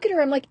 I look at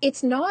her, I'm like,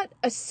 it's not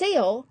a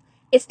sale.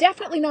 It's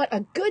definitely not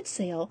a good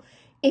sale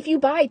if you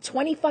buy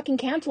 20 fucking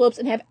cantaloupes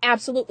and have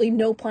absolutely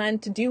no plan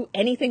to do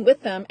anything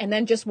with them and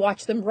then just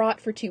watch them rot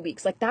for 2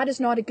 weeks. Like, that is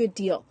not a good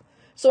deal.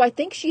 So I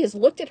think she has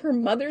looked at her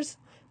mother's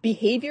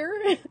behavior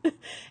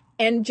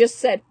and just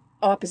said,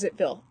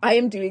 Oppositeville. I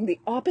am doing the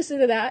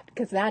opposite of that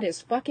because that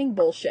is fucking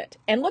bullshit.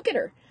 And look at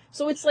her.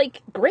 So it's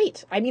like,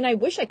 great. I mean, I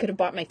wish I could have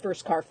bought my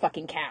first car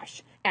fucking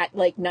cash at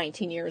like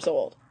 19 years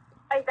old.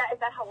 Is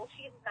that how old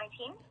she is?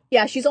 19?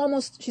 Yeah, she's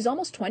almost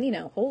 20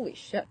 now. Holy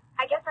shit.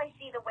 I guess I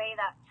see the way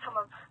that some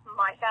of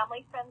my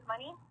family spends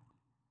money.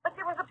 But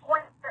there was a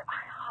point where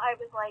I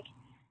was like,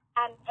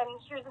 and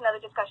here's another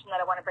discussion that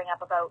I want to bring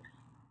up about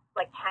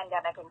like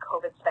pandemic and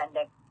COVID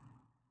spending.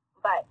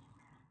 But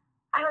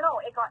I don't know,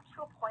 it got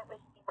to a point with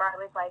me where I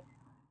was like,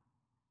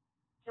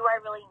 do I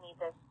really need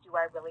this? Do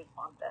I really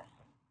want this?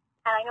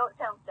 And I know it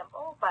sounds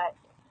simple, but,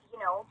 you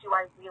know, do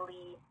I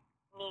really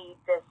need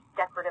this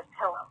decorative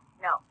pillow?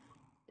 No.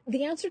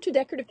 The answer to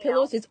decorative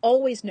pillows is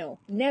always no.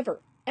 Never.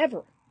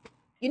 Ever.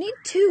 You need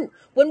two.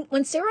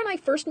 When Sarah and I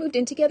first moved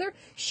in together,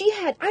 she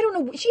had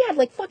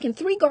like fucking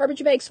 3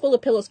 garbage bags full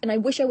of pillows, and I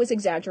wish I was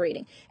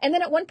exaggerating. And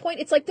then at one point,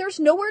 it's like, there's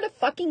nowhere to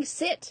fucking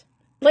sit.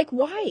 Like,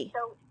 why?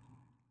 So,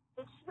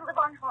 did she live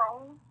on her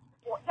own?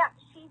 Well, yeah,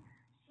 she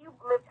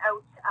lived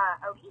out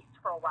east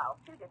for a while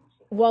too, didn't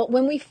she? Well,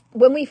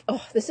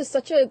 this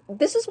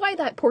is why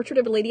that Portrait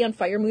of a Lady on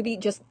Fire movie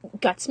just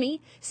guts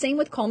me. Same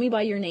with Call Me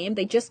by Your Name.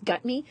 They just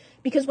gut me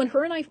because when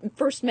her and I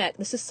first met,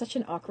 this is such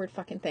an awkward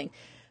fucking thing.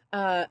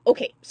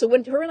 Okay, so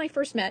when her and I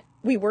first met,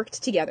 we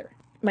worked together.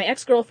 My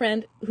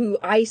ex-girlfriend, who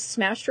I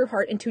smashed her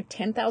heart into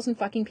 10,000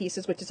 fucking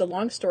pieces, which is a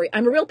long story.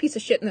 I'm a real piece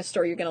of shit in this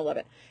story. You're gonna love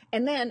it.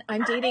 And then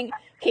I'm dating.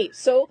 Okay,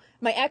 so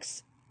my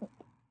ex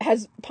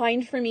has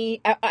pined for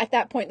me at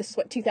that point. This is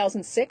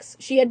 2006.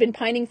 She had been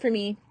pining for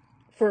me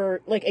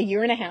for like a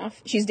year and a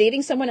half. She's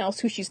dating someone else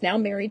who she's now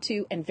married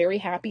to and very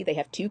happy. They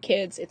have 2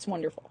 kids. It's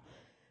wonderful.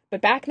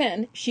 But back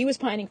then, she was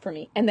pining for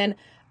me. And then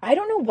I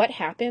don't know what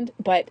happened,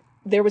 but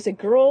there was a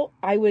girl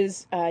I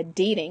was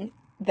dating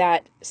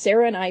that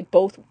Sarah and I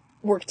both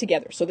worked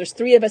together. So there's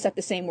 3 of us at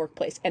the same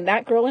workplace. And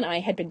that girl and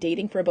I had been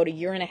dating for about a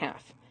year and a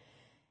half.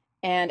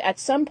 And at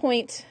some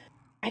point,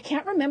 I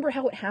can't remember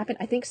how it happened.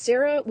 I think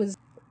Sarah was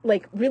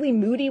like really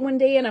moody one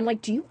day. And I'm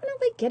like, do you want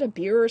to like get a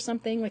beer or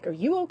something? Like, are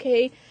you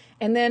okay?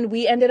 And then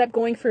we ended up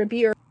going for a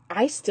beer.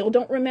 I still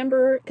don't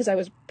remember because I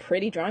was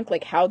pretty drunk,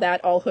 like how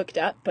that all hooked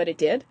up, but it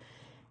did.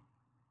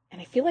 And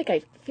I feel like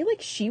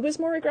she was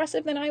more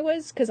aggressive than I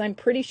was because I'm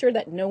pretty sure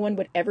that no one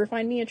would ever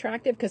find me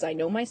attractive because I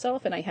know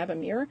myself and I have a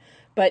mirror.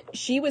 But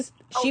she was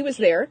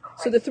there.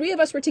 So the 3 of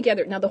us were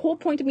together. Now, the whole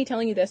point of me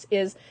telling you this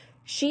is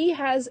she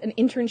has an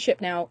internship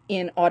now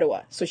in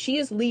Ottawa. So she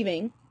is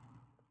leaving,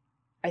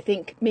 I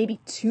think, maybe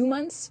 2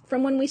 months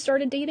from when we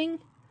started dating.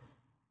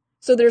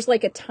 So there's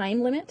like a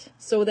time limit.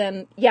 So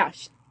then, yeah,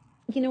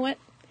 you know what?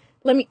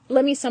 Let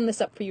me sum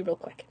this up for you real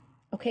quick.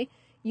 Okay?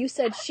 You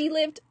said she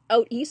lived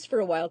out east for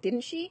a while,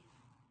 didn't she?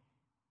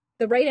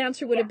 The right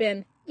answer would have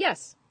been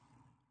yes.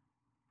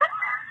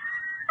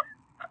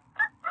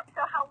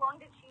 So how long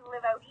did she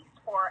live out east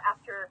for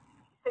after,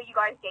 so you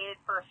guys dated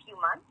for a few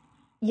months?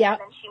 Yeah.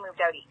 And then she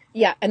moved out east?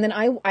 Yeah, and then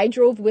I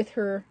drove with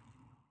her,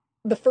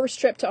 the first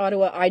trip to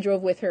Ottawa, I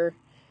drove with her,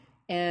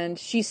 And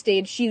she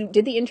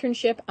did the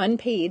internship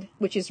unpaid,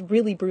 which is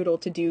really brutal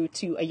to do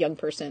to a young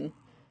person.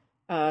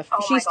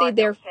 She stayed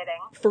there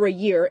for a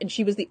year, and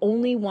she was the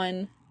only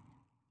one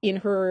in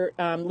her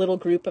little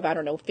group of, I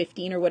don't know,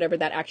 15 or whatever,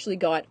 that actually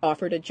got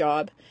offered a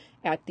job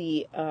at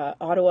the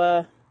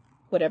Ottawa,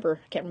 whatever,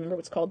 I can't remember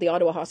what it's called, the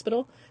Ottawa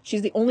Hospital.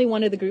 She's the only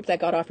one of the group that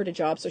got offered a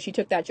job, so she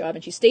took that job,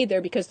 and she stayed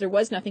there because there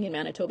was nothing in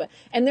Manitoba.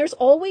 And there's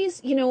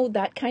always, you know,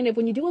 that kind of,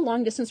 when you do a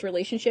long-distance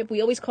relationship,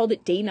 we always called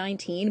it day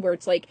 19, where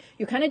it's like,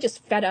 you're kind of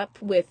just fed up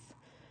with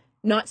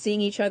not seeing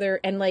each other,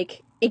 and,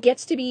 like, it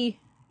gets to be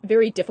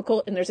very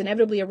difficult, and there's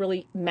inevitably a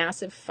really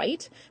massive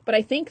fight. But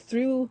I think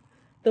through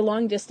the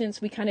long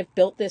distance, we kind of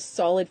built this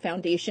solid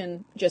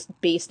foundation just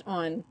based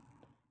on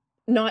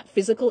not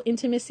physical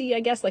intimacy,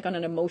 I guess, like on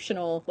an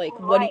emotional, like,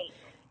 right.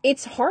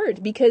 It's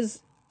hard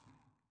because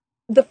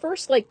the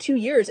first, like, 2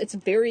 years, it's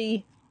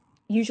very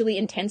usually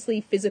intensely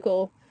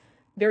physical,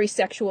 very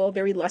sexual,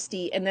 very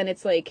lusty, and then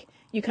it's like,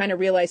 you kind of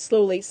realize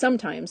slowly,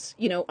 sometimes,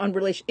 you know,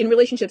 in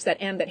relationships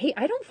that end, that, hey,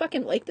 I don't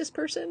fucking like this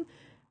person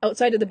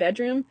outside of the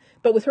bedroom.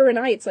 But with her and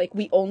I, it's like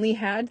we only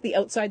had the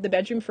outside the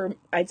bedroom for,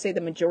 I'd say, the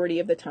majority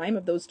of the time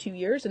of those 2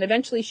 years. And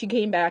eventually she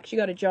came back, she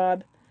got a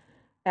job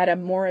at a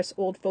Morris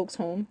old folks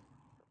home,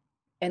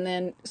 and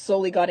then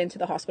slowly got into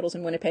the hospitals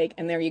in Winnipeg,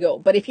 and there you go.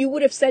 But if you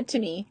would have said to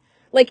me,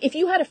 like, if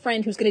you had a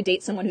friend who's going to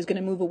date someone who's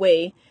going to move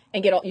away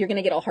and you're going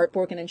to get all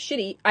heartbroken and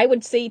shitty, I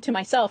would say to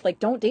myself, like,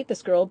 don't date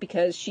this girl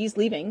because she's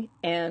leaving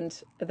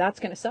and that's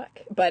going to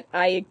suck. But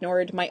I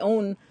ignored my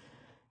own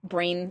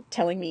brain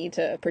telling me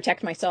to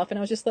protect myself, and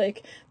I was just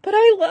like, but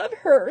I love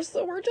her,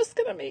 so we're just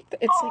gonna make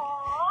it's Aww. like,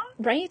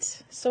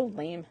 right? So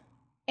lame.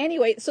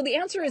 Anyway, so the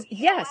answer is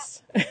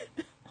yes.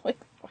 Like,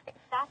 fuck.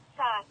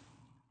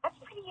 That's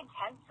pretty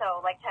intense though,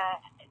 like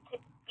to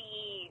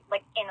be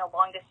like in a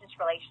long distance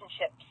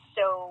relationship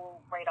so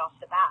right off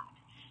the bat.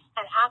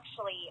 And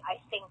actually I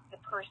think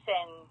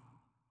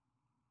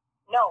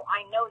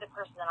I know the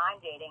person that I'm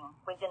dating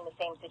was in the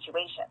same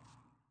situation.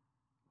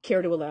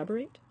 Care to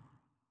elaborate?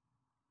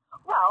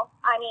 Well,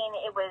 I mean,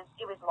 it was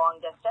long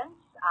distance.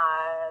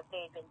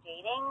 They had been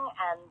dating,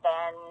 and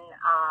then,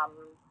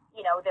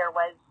 you know, there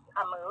was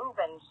a move,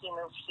 and he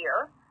moved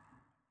here.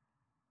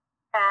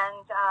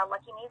 And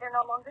lucky me, they're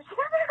no longer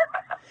together.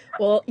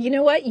 Well, you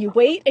know what? You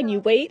wait, and you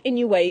wait, and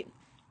you wait.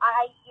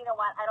 You know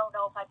what? I don't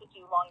know if I could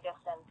do long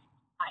distance.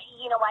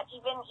 You know what?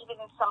 Even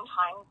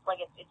sometimes,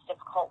 like, it's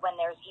difficult when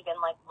there's even,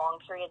 like,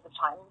 long periods of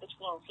time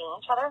between seeing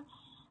each other,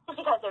 just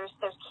because there's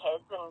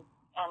kids and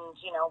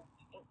you know,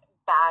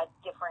 bad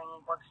differing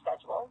work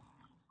schedules.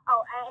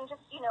 Oh, and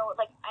just, you know,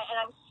 like, and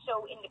I'm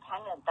so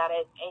independent that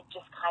it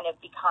just kind of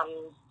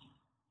becomes,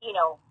 you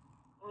know,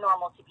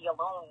 normal to be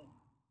alone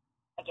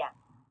again.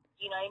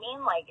 You know what I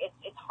mean? Like,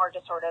 it's hard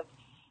to sort of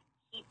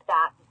keep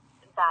that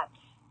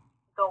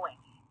going.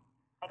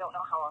 I don't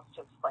know how else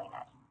to explain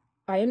it.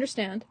 I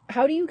understand.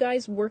 How do you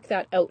guys work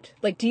that out?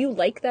 Like, do you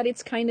like that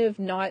it's kind of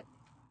not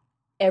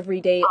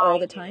every day all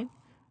the time?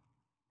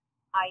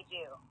 I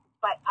do.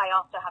 But I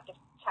also have to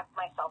check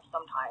myself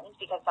sometimes,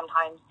 because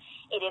sometimes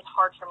it is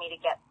hard for me to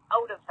get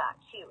out of that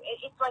too.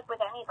 It's like with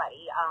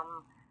anybody,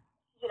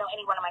 you know,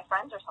 any one of my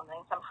friends or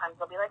something,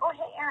 sometimes they'll be like, oh,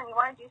 hey, Erin, you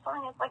want to do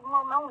something? It's like,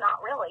 well, no, not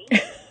really.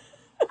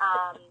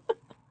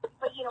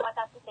 But you know what,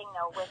 that's the thing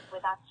though,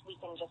 with us, we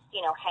can just,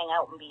 you know, hang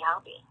out and be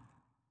happy.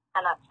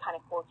 And that's kind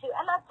of cool too.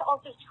 And that's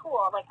also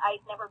cool. Like,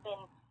 I'd never been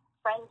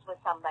friends with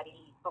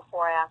somebody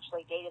before I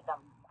actually dated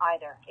them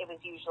either. It was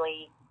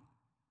usually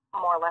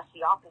more or less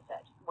the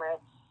opposite, where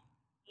it's,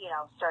 you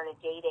know, started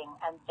dating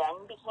and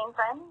then became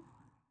friends.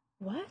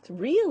 What?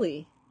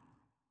 Really?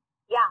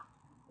 Yeah.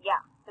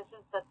 This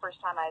is the first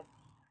time I've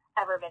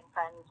ever been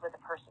friends with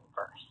a person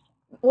first.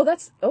 Well,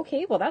 that's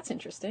okay. Well, that's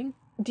interesting.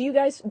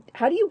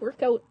 How do you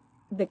work out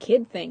the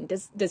kid thing?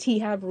 Does he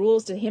have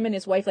rules? Do him and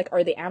his wife, like,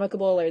 are they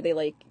amicable? Are they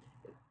like...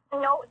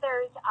 No,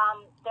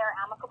 they're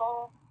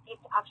amicable.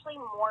 It's actually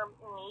more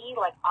me.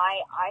 Like, I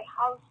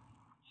have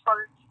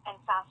hard and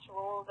fast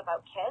rules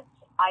about kids.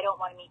 I don't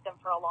want to meet them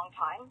for a long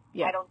time.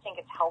 Yeah. I don't think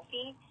it's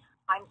healthy.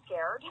 I'm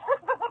scared,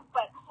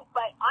 but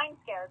I'm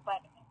scared.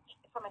 But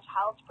from a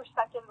child's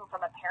perspective and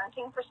from a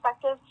parenting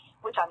perspective,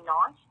 which I'm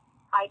not,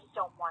 I just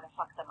don't want to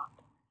fuck them up.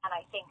 And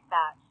I think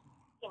that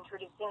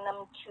introducing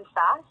them too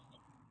fast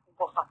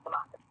will fuck them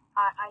up.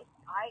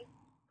 I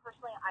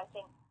personally, I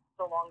think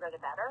the longer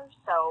the better.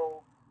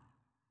 So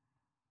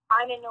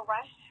I'm in no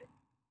rush.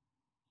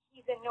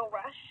 He's in no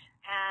rush.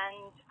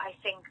 And I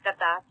think that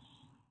that's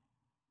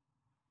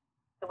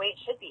the way it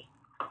should be,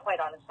 quite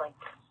honestly.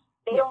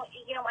 They don't,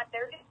 you know what,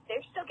 they're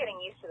still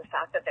getting used to the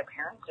fact that their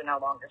parents are no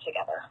longer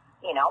together,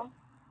 you know?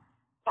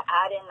 To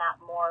add in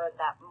that more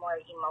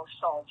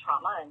emotional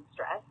trauma and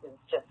stress is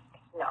just,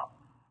 no,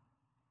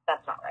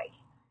 that's not right.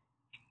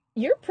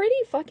 You're pretty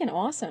fucking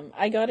awesome,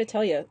 I gotta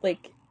tell you.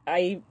 Like,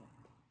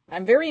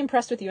 I'm very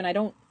impressed with you, and I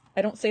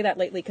don't say that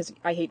lightly because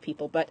I hate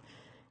people, but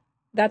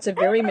that's a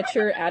very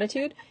mature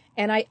attitude.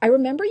 And I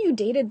remember you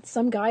dated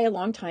some guy a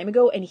long time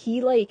ago, and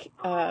he, like,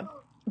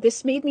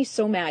 this made me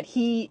so mad.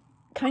 He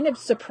kind of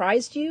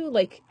surprised you,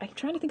 like, I'm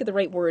trying to think of the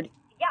right word.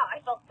 Yeah, I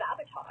felt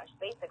sabotaged,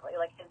 basically.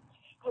 Like,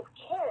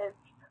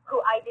 who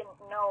I didn't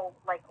know,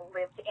 like,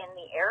 lived in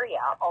the area,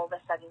 all of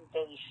a sudden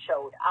they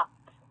showed up.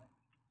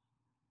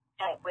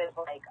 And it was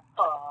like,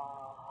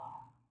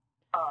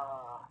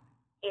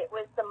 it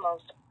was the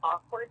most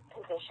awkward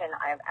position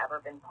I've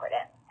ever been put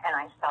in. And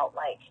I felt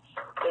like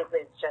it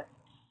was just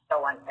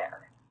so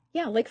unfair.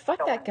 Yeah, like,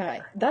 fuck that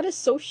guy. That is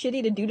so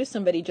shitty to do to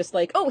somebody, just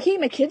like, oh, hey,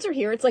 my kids are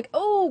here. It's like,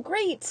 oh,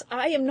 great,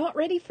 I am not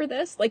ready for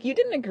this. Like, you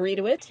didn't agree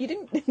to it.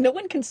 No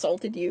one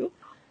consulted you.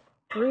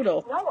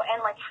 Brutal. No,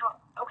 and like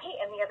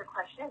and the other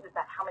question is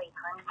that how many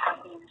times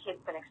have these kids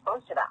been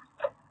exposed to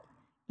that?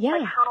 Yeah.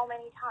 Like, how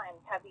many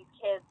times have these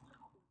kids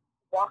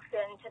walked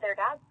into their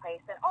dad's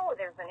place and, oh,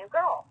 there's a new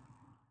girl?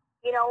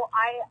 You know,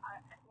 I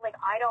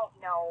don't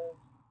know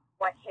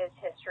what his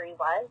history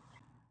was.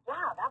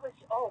 Yeah, that was,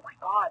 oh my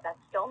God, that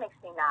still makes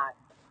me mad.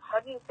 How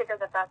do you figure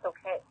that that's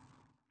okay?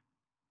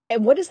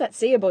 And what does that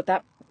say about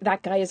that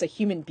guy as a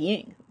human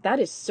being? That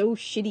is so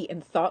shitty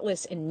and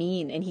thoughtless and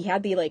mean. And he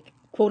had the, like,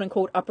 quote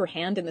unquote upper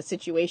hand in the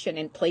situation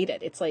and played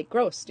it. It's like,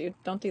 gross, dude.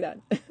 Don't do that.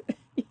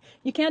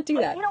 You can't do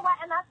that. You know what?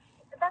 And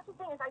that's the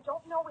thing, is I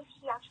don't know if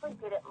he actually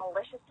did it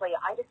maliciously.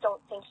 I just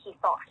don't think he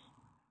thought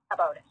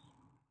about it.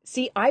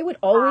 See, I would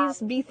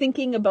always be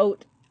thinking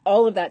about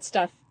all of that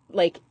stuff,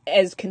 like,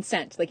 as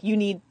consent. Like, you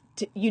need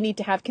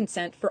to have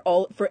consent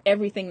for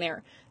everything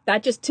there.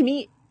 That just, to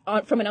me,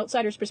 from an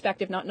outsider's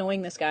perspective, not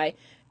knowing this guy,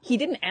 he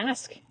didn't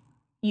ask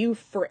you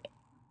for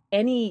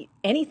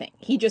anything.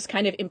 He just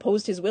kind of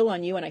imposed his will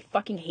on you, and I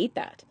fucking hate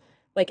that.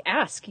 Like,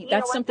 ask.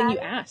 That's something you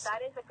ask.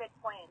 That is a good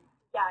point.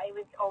 Yeah, it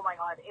was, oh my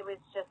God, it was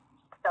just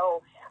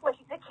so, like,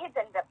 the kids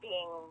ended up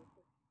being,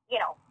 you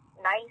know,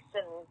 nice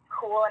and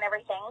cool and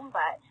everything,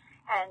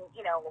 and,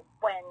 you know,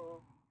 when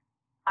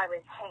I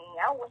was hanging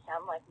out with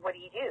them, like, what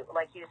do?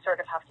 Like, you sort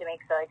of have to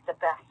make the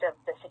best of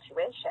the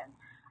situation.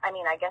 I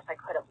mean, I guess I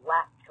could have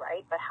left,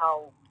 right? But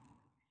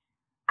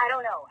I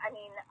don't know. I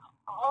mean,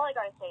 all I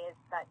gotta say is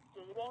that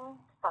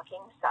dating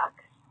fucking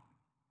sucks.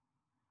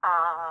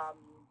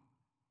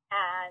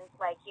 And,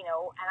 like, you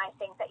know, and I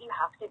think that you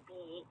have to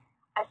be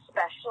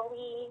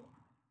especially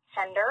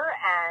tender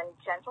and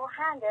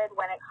gentle-handed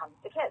when it comes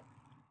to kids.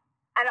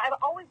 And I've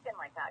always been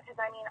like that, because,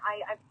 I mean,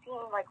 I've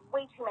seen, like,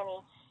 way too many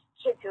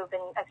kids who have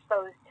been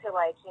exposed to,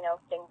 like, you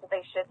know, things that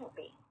they shouldn't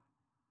be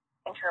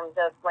in terms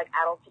of, like,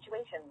 adult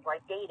situations,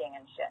 like dating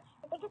and shit.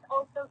 I think it's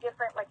also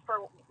different, like,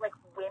 for, like,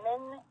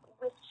 women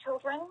with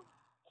children.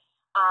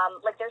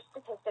 Like, there's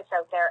statistics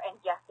out there, and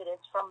yes, it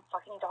is from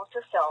fucking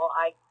Dr. Phil.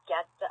 I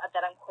get that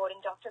I'm quoting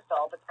Dr.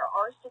 Phil, but there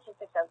are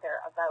statistics out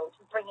there about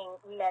bringing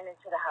men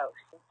into the house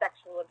and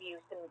sexual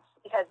abuse, and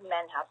because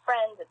men have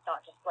friends, it's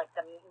not just, like,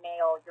 the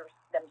male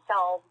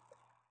themselves,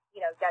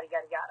 you know, yada,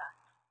 yada, yada.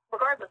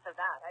 Regardless of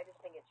that, I just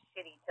think it's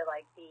shitty to,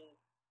 like, be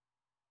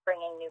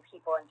bringing new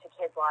people into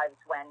kids' lives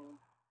when,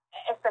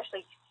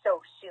 especially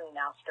so soon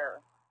after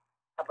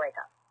a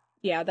breakup.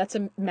 Yeah, that's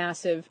a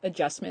massive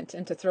adjustment,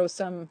 and to throw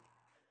some,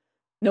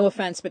 no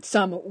offense, but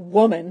some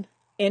woman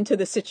into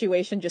the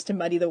situation just to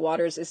muddy the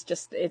waters is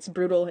just, it's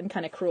brutal and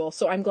kind of cruel.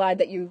 So I'm glad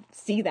that you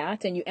see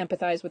that and you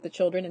empathize with the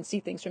children and see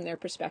things from their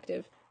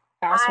perspective.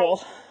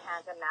 Asshole. I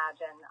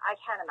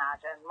can't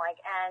imagine. Like,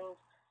 and,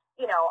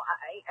 you know,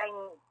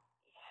 I'm,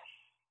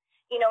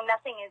 you know,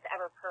 nothing is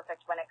ever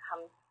perfect when it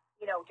comes,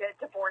 you know, to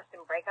divorce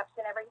and breakups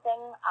and everything.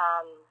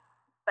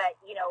 But,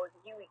 you know,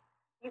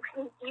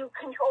 you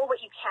control what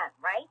you can,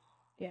 right?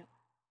 Yeah.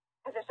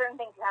 Because there's certain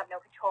things you have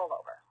no control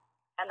over.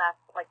 And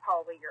that's, like,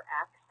 probably your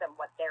ex and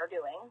what they're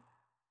doing.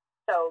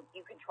 So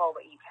you control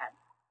what you can.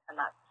 And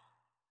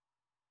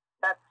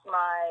that's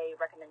my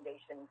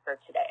recommendation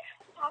for today.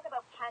 To talk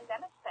about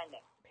pandemic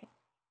spending. Okay.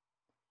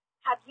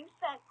 Have you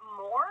spent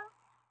more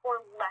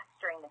or less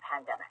during the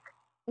pandemic?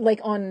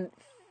 Like, on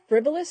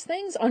frivolous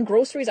things? On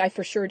groceries, I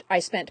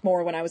spent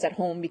more when I was at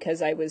home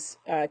because I was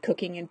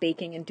cooking and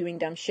baking and doing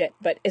dumb shit.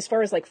 But as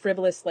far as, like,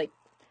 frivolous, like,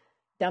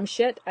 dumb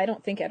shit, I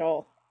don't think at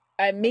all.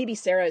 Maybe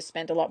Sarah has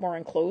spent a lot more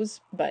on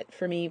clothes, but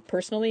for me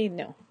personally,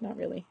 no, not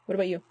really. What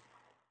about you?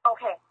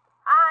 Okay.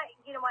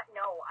 You know what?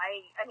 No,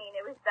 I mean,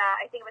 it was that,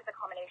 I think it was a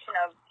combination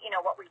of, you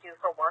know, what we do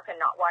for work and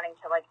not wanting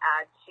to, like,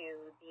 add to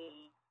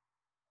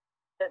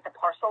the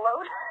parcel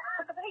load,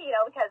 you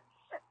know, because,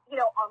 you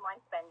know,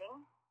 online spending,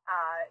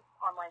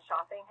 online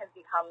shopping has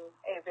become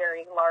a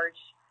very large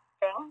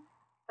thing.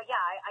 But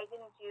yeah, I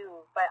didn't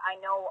do, but I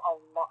know a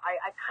lot.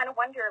 I kind of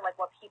wonder, like,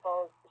 what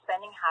people's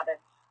spending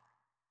habits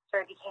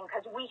sort of became,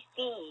 because we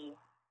see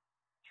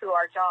through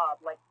our job,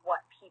 like,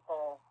 what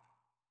people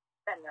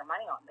spend their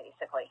money on,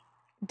 basically.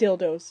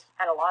 Dildos.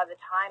 And a lot of the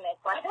time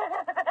it's like,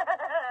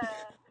 I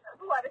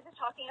was just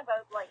talking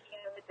about, like, you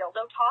know, the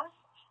dildo toss.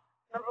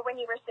 Remember when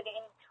you were sitting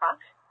in the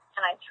truck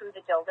and I threw the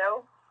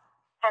dildo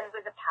and it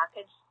was a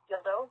packaged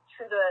dildo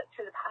through the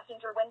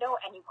passenger window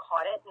and you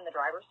caught it in the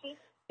driver's seat?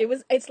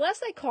 It's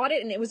less I caught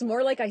it and it was more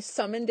like I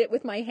summoned it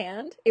with my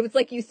hand. It was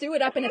like you threw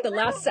it up and at the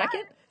last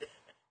second.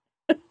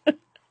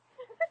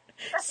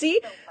 See,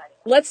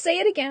 let's say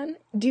it again.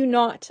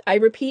 I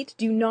repeat,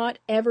 do not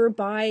ever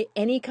buy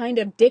any kind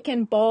of dick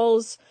and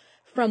balls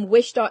from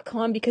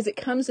wish.com because it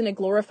comes in a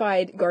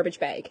glorified garbage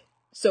bag.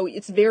 So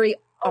it's very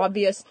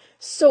obvious,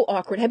 so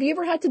awkward. Have you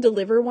ever had to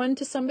deliver one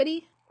to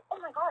somebody? Oh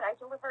my God,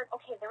 there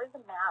was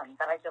a man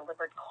that I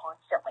delivered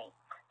constantly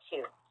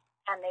to,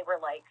 and they were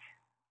like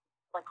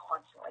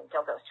constantly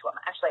dildos to him.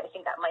 Actually, I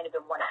think that might have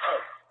been one of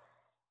his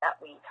that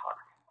we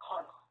talked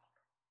constantly.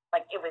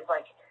 Like, it was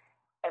like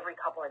every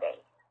couple of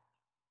days.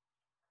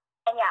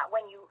 And yeah,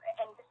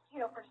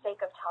 for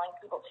sake of telling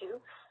people too,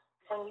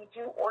 when you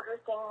do order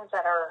things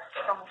that are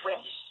from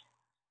Wish,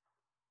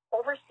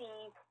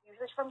 overseas,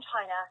 usually from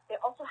China, they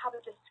also have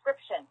a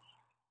description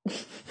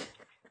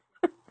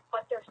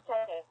what they're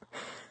saying.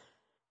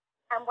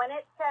 And when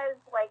it says,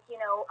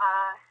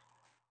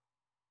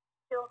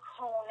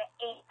 silicone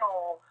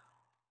anal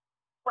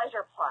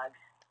pleasure plug,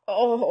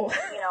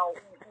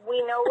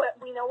 we know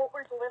what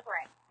we're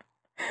delivering.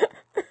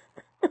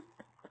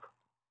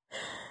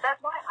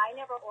 That's why I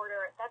never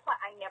order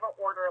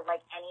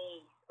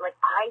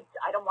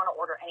I don't want to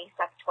order any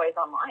sex toys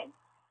online.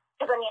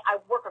 Because, I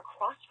work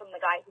across from the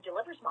guy who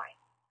delivers mine.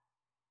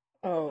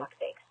 Oh, for fuck's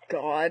sakes.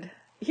 God.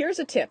 Here's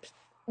a tip.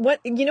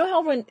 You know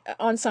how when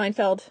on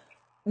Seinfeld,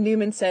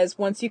 Newman says,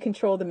 once you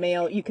control the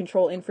mail, you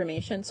control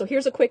information? So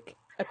here's a quick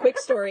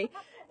story.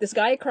 This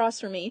guy across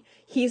from me,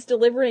 he's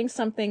delivering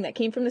something that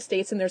came from the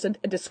States, and there's a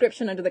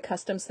description under the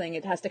customs thing.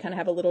 It has to kind of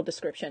have a little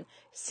description.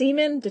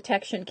 Semen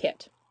detection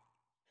kit.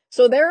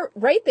 So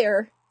right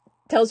there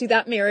tells you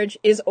that marriage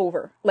is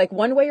over. Like,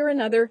 one way or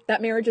another,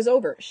 that marriage is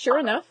over. Sure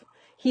enough,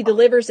 he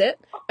delivers it.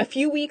 A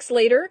few weeks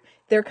later,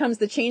 there comes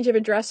the change of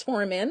address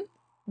form in.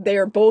 They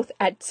are both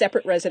at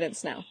separate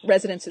residences now.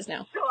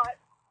 Shut up.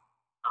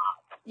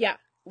 Yeah.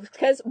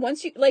 Because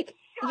once you,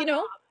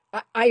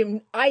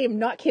 I am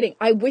not kidding.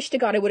 I wish to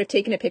God I would have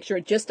taken a picture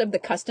just of the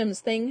customs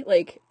thing,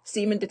 like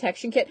semen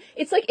detection kit.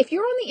 It's like, if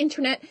you're on the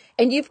internet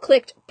and you've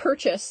clicked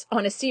purchase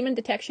on a semen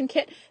detection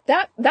kit,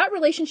 that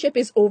relationship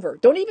is over.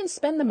 Don't even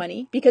spend the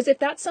money, because if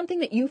that's something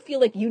that you feel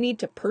like you need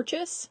to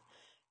purchase,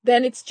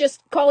 then it's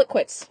just call it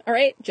quits. All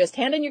right? Just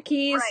hand in your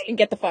keys and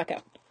get the fuck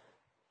out.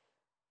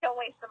 Don't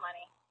waste the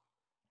money.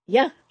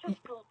 Yeah.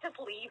 Just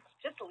leave.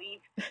 Just leave.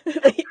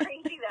 That's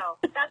crazy though.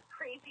 That's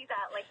crazy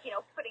that,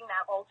 putting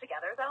that all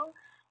together though.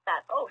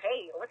 That, oh,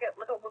 hey, look at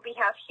what we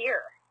have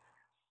here.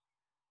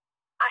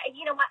 I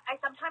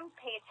sometimes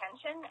pay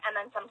attention, and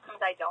then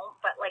sometimes I don't,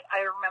 but, I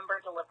remember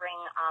delivering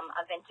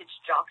a vintage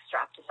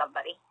jockstrap to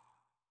somebody.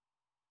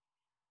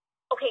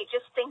 Okay,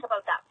 just think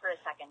about that for a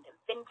second.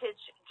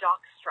 Vintage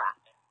jockstrap,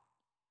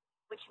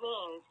 which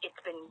means it's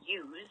been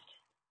used.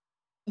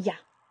 Yeah.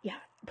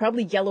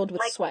 Probably yellowed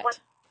with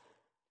sweat.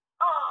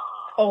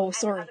 Oh,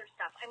 sorry. And other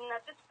stuff. I mean,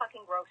 that's just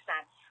fucking gross,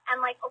 man.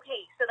 And,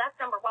 okay, so that's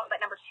number one, but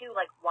number two,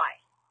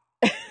 why?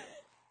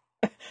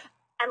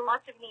 And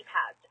lots of knee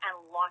pads,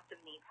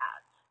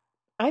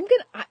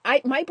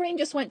 My brain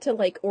just went to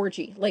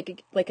orgy, like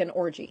an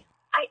orgy.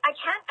 I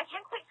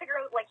can't quite figure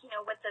out what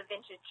the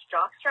vintage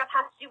jockstrap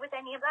has to do with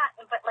any of that.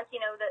 But the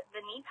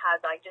knee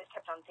pads, I just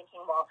kept on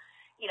thinking, well,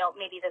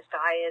 maybe this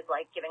guy is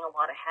giving a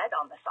lot of head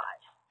on the side.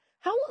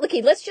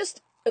 Okay, let's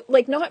just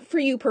not for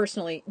you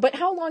personally, but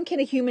how long can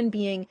a human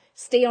being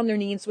stay on their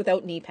knees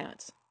without knee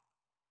pads?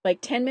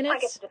 10 minutes? I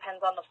guess it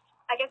depends on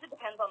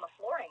the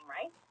flooring,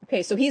 right?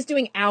 Okay, so he's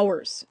doing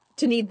hours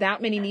to need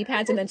that many knee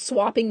pads and then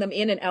swapping them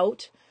in and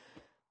out.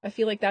 I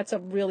feel like that's a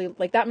really,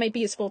 that might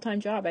be his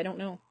full-time job. I don't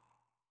know.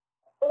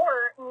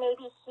 Or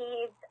maybe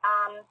he's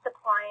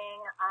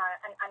supplying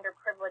an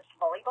underprivileged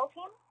volleyball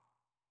team.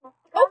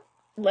 Oh,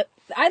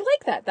 I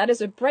like that. That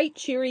is a bright,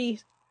 cheery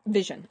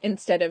vision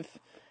instead of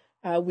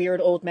a weird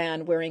old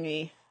man wearing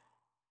a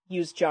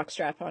used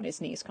jockstrap on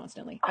his knees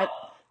constantly.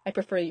 I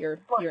prefer your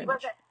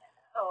image.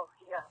 Oh,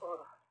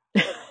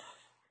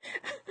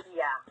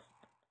 yeah.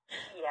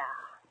 Yeah.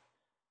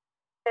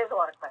 There's a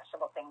lot of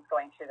questionable things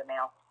going through the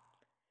mail.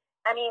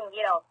 I mean,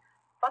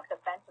 fuck the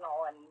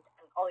fentanyl and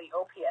all the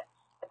opiates.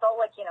 It's all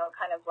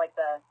kind of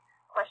the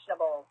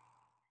questionable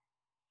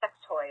sex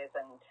toys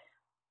and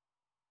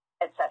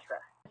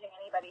etc.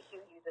 Anybody who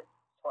uses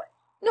toys.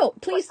 No,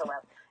 please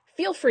whatsoever.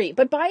 Feel free,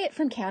 but buy it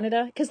from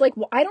Canada, because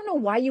I don't know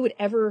why you would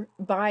ever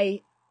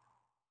buy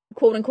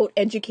quote unquote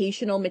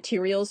educational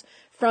materials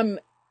from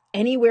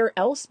anywhere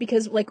else,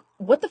 because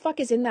what the fuck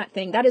is in that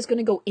thing? That is going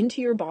to go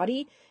into your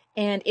body,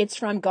 and it's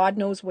from God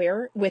knows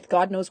where with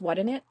God knows what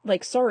in it.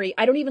 Sorry,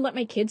 I don't even let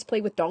my kids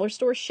play with dollar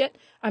store shit.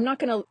 I'm not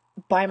going to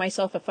buy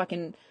myself a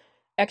fucking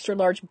extra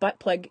large butt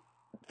plug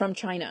from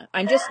China.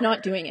 I'm just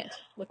not doing it.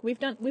 Look, we've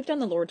done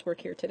the Lord's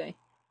work here today.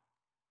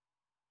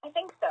 I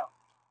think so.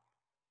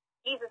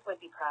 Jesus would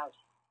be proud.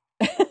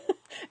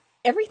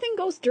 Everything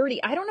goes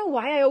dirty. I don't know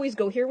why I always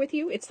go here with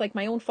you. It's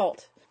my own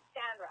fault.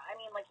 Sandra, I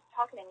mean,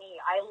 talking to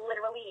me, I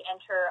literally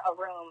enter a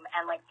room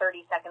and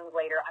 30 seconds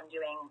later I'm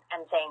doing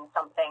and saying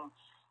something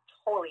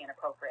totally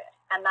inappropriate.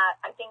 And that,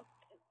 I think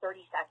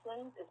 30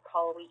 seconds is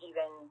probably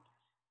even,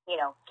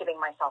 giving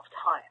myself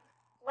time.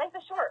 Life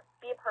is short.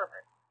 Be a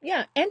pervert.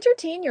 Yeah,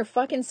 entertain your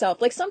fucking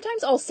self.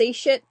 Sometimes I'll say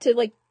shit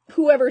to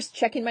whoever's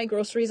checking my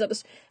groceries at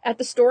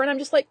the store, and I'm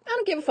just I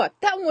don't give a fuck.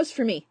 That one was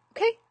for me.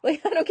 Okay? I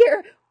don't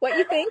care what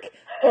you think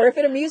or if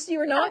it amused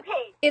you or not.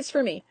 Okay. It's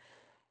for me.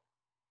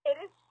 It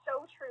is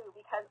so true,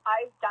 because because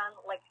I've done,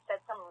 like, said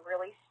some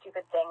really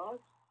stupid things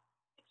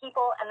to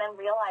people and then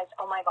realized,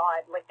 oh my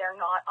God, like, they're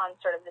not on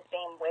sort of the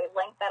same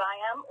wavelength that I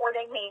am, or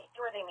they may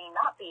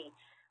not be,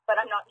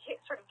 but I'm not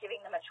sort of giving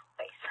them a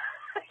choice.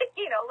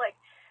 You know, like,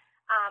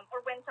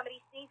 or when somebody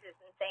sneezes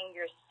and saying,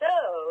 you're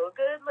so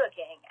good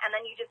looking, and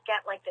then you just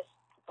get, like, this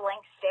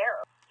blank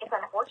stare. It's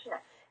unfortunate.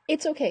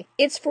 It's okay.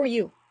 It's for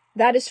you.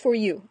 That is for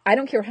you. I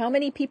don't care how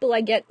many people I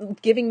get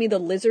giving me the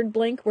lizard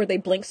blink where they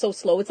blink so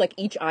slow it's like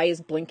each eye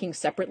is blinking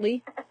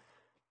separately.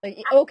 Like,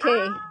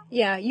 okay,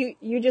 yeah,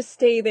 you just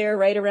stay there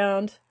right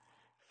around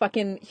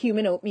fucking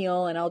human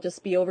oatmeal and I'll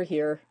just be over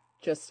here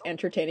just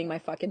entertaining my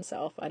fucking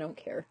self. I don't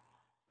care.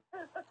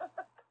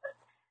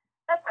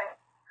 That's right.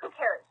 Who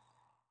cares?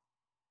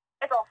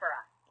 It's all for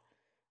us.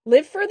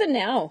 Live for the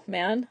now,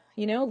 man.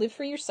 You know, live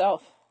for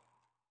yourself.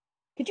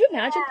 Could you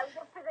imagine? Yeah,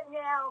 live for the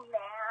now,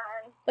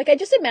 man. Like, I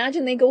just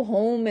imagine they go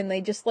home and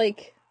they just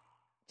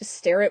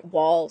stare at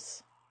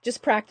walls.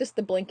 Just practice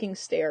the blinking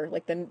stare.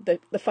 Like, the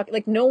fuck,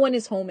 like, no one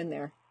is home in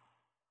there.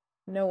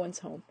 No one's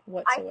home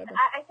whatsoever.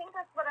 I think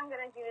that's what I'm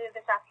going to do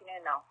this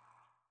afternoon, though.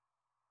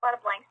 A lot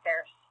of blank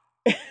stares.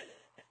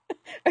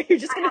 Are you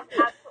just going to...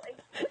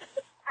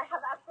 I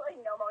have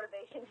absolutely no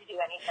motivation to do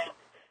anything.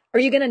 Are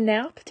you going to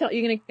nap?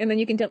 And then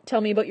you can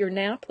tell me about your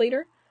nap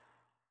later?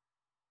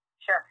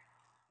 Sure.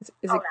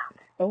 I'll nap.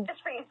 Oh.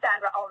 Just for you,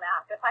 Sandra, I'll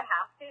nap. If I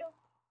have to,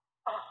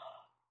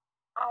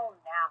 I'll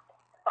nap.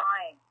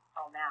 Fine,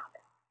 I'll nap.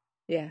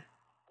 Yeah.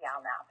 Yeah,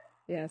 I'll nap.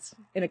 Yes,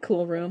 in a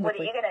cool room. What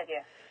are you going to do?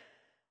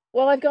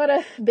 Well, I've got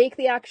to bake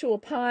the actual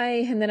pie,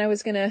 and then I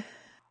was going to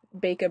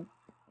bake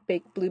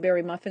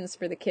blueberry muffins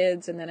for the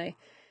kids, and then I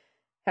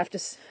have to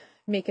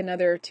make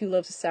another 2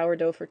 loaves of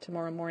sourdough for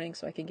tomorrow morning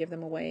so I can give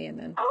them away, and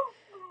then... Oh,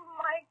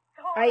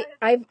 my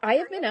God. I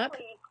have been up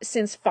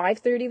since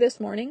 5:30 this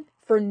morning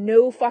for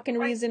no fucking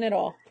reason at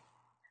all.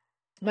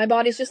 My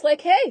body's just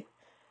like, hey,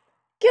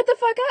 get the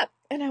fuck up.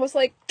 And I was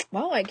like,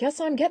 well, I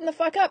guess I'm getting the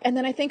fuck up. And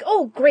then I think,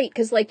 oh, great.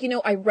 Because, like, you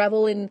know, I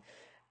revel in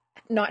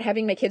not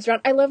having my kids around.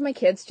 I love my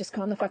kids. Just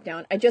calm the fuck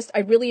down. I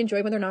really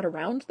enjoy when they're not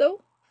around,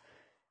 though.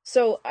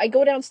 So I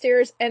go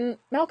downstairs and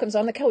Malcolm's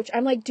on the couch.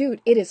 I'm like,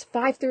 dude, it is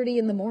 5:30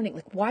 in the morning.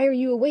 Like, why are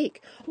you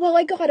awake? Well,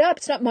 I got up.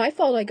 It's not my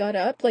fault I got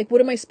up. Like, what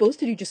am I supposed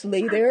to do? Just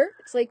lay there?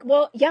 It's like,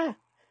 well, yeah.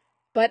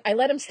 But I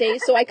let him stay.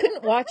 So I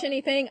couldn't watch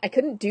anything. I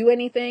couldn't do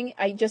anything.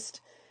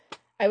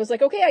 I was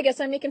like, okay, I guess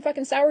I'm making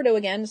fucking sourdough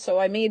again. So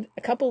I made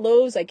a couple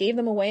loaves, I gave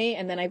them away,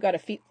 and then I've got to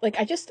feed, like,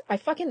 I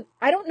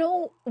don't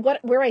know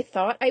where I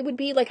thought I would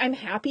be. Like, I'm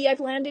happy I've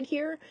landed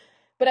here,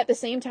 but at the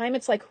same time,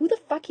 it's like, who the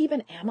fuck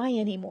even am I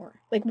anymore?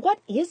 Like, what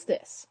is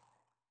this?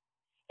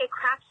 It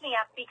cracks me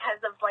up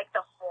because of, like,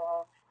 the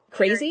whole...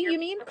 Crazy, you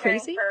mean?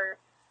 Crazy?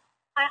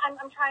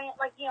 I'm trying,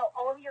 like, you know,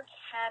 all of your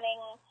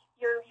canning,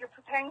 you're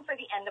preparing for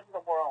the end of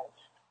the world.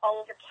 All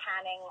of your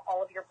canning,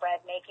 all of your bread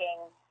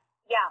making,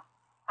 yeah.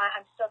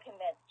 I'm still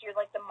convinced. You're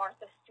like the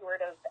Martha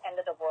Stewart of end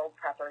of the world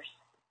preppers.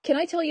 Can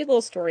I tell you a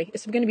little story?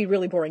 It's going to be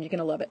really boring. You're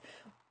going to love it.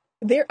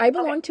 I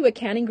belong to a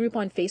canning group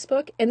on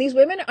Facebook, and these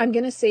women, I'm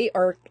going to say,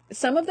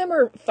 some of them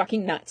are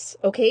fucking nuts,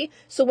 okay?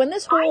 So when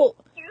this whole...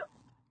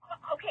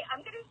 Okay, I'm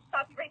going to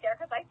stop you right there,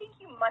 because I think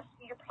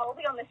you're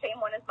probably on the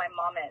same one as my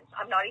mom is.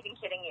 I'm not even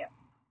kidding you.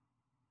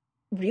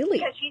 Really?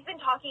 Because she's been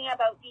talking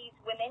about these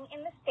women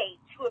in the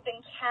States who have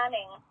been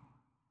canning,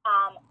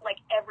 like,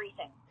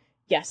 everything.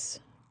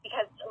 Yes.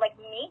 Because, like,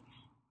 meat.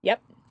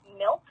 Yep.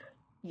 Milk.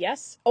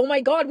 Yes. Oh my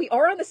God, we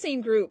are on the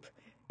same group.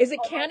 Is it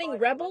Canning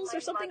Rebels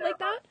or something like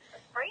that?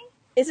 Right?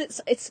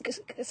 Is it's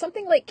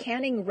something like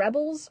Canning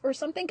Rebels or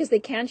something? Because they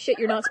can shit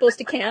you're not supposed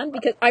to can?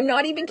 Because I'm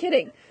not even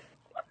kidding.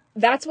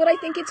 That's what I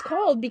think it's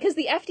called. Because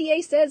the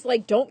FDA says,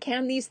 like, don't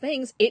can these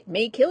things. It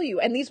may kill you.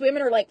 And these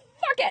women are like,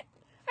 fuck it.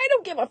 I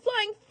don't give a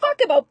flying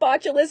fuck about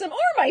botulism or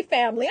my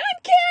family.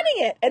 I'm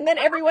canning it. And then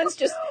everyone's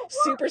just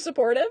super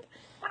supportive.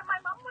 When my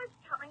mom was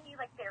telling me,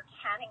 like, they're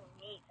canning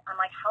meat, I'm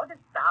like, how does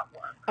that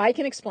work? I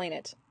can explain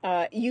it.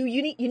 You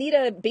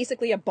need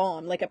basically a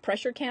bomb. Like, a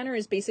pressure canner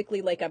is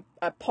basically like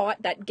a pot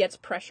that gets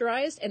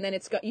pressurized, and then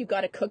you've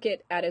got to cook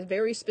it at a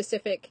very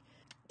specific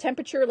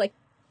temperature, like,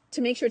 to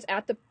make sure it's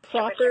at the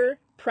proper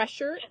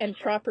pressure and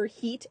proper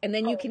heat, and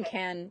then you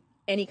can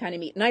any kind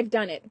of meat. And I've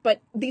done it, but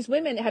these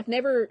women have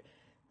never.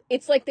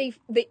 It's like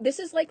this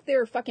is like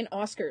their fucking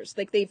Oscars.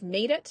 Like, they've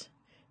made it.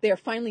 They are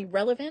finally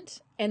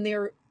relevant, and they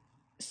were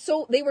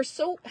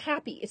so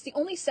happy. It's the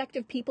only sect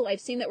of people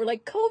I've seen that were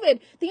like, COVID,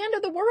 the end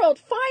of the world,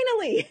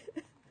 finally!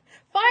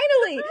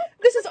 Finally!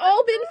 This has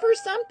all been for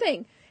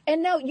something.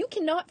 And now you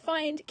cannot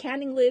find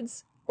canning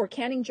lids or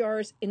canning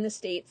jars in the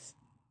States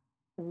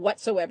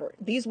whatsoever.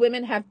 These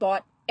women have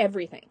bought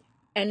everything.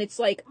 And it's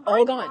like,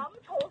 all gone. My mom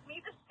told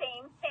me the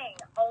same thing.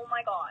 Oh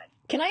my God.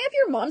 Can I have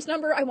your mom's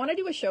number? I want to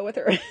do a show with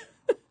her.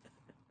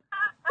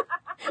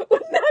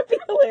 Wouldn't that be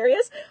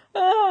hilarious?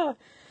 Oh.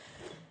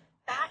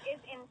 That is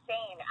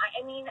insane.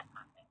 I mean,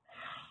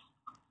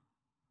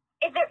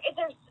 is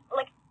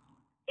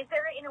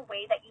there in a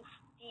way that you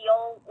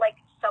feel like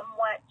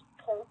somewhat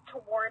pulled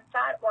towards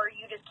that, or are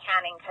you just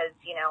canning because,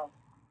 you know,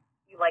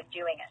 you like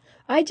doing it?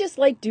 I just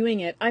like doing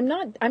it. I'm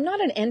not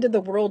an end of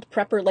the world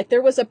prepper. Like,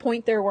 there was a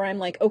point there where I'm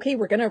like, okay,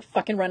 we're gonna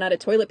fucking run out of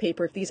toilet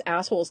paper if these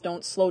assholes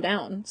don't slow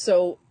down.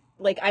 So,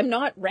 like, I'm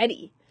not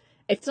ready.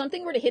 If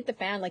something were to hit the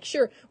fan, like,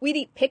 sure, we'd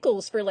eat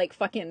pickles for like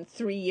fucking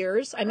 3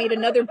 years. I made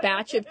another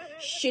batch of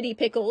shitty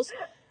pickles.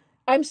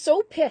 I'm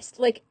so pissed.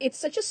 Like, it's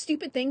such a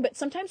stupid thing, but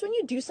sometimes when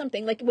you do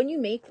something, like when you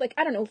make, like,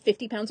 I don't know,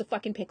 50 pounds of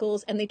fucking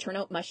pickles and they turn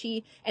out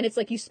mushy, and it's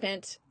like you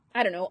spent,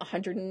 I don't know,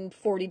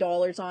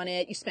 $140 on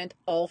it, you spent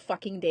all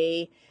fucking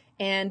day,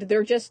 and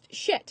they're just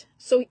shit.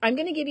 So I'm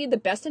going to give you the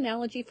best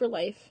analogy for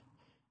life.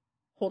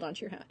 Hold on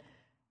to your hat.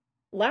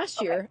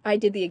 Last year, I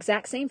did the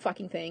exact same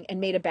fucking thing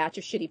and made a batch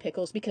of shitty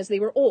pickles because they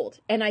were old.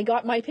 And I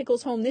got my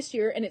pickles home this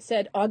year and it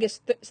said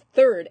August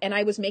 3rd and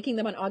I was making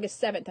them on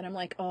August 7th. And I'm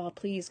like, oh,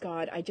 please,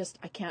 God, I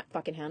can't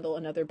fucking handle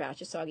another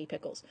batch of soggy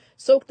pickles.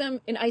 Soaked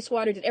them in ice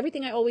water, did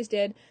everything I always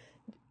did,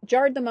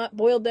 jarred them up,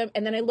 boiled them.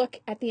 And then I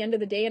look at the end of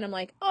the day and I'm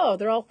like, oh,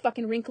 they're all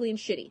fucking wrinkly and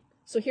shitty.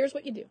 So here's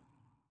what you do.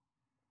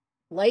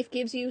 Life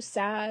gives you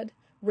sad,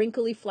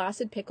 wrinkly,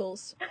 flaccid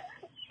pickles.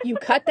 You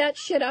cut that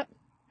shit up.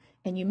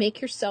 And you make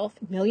yourself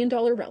 $1 million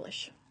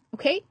relish.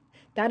 Okay?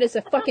 That is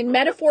a fucking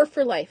metaphor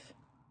for life.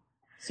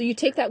 So you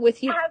take that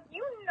with you. Have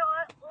you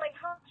not, like,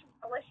 how much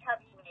relish have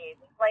you made?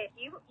 Like,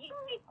 you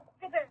make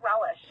a good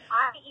relish.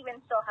 I even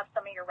still have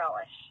some of your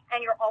relish.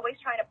 And you're always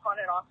trying to pawn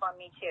it off on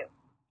me, too.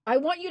 I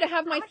want you to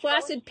have my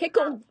flaccid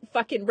pickle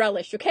fucking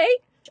relish, okay?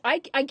 I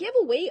give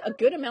away a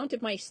good amount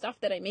of my stuff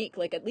that I make,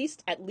 like at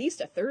least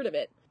a third of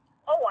it.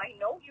 Oh, I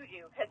know you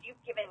do, because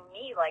you've given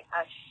me, like,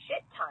 a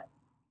shit ton.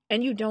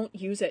 And you don't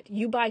use it.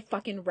 You buy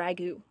fucking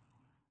ragu.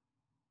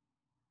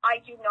 I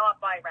do not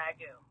buy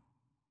ragu.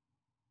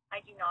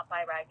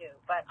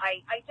 But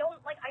I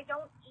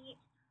don't eat,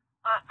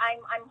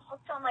 I'm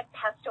hooked on, like,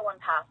 pesto and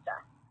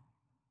pasta.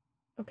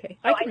 Okay,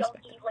 So I don't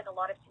respect eat, like, a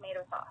lot of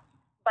tomato sauce.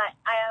 But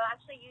I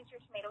actually used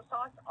your tomato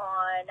sauce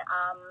on,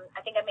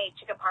 I think I made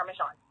chicken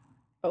parmesan.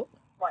 Oh.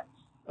 Once.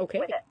 Okay.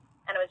 With it.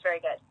 And it was very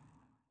good.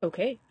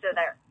 Okay. So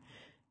there.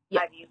 Yeah.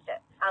 I've used it.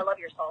 I love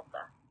your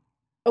salsa.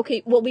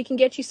 Okay, well, we can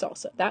get you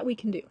salsa. That we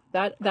can do.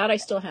 That I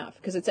still have,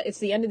 because it's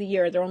the end of the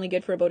year. They're only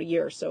good for about a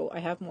year, so I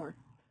have more.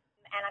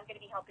 And I'm going to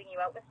be helping you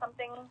out with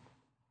something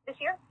this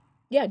year?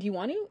 Yeah, do you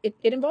want to? It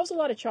involves a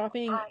lot of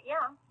chopping.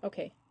 Yeah.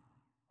 Okay.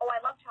 Oh, I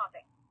love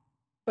chopping.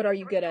 But are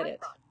you good at it?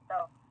 So,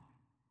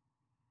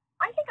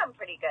 I think I'm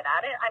pretty good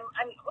at it.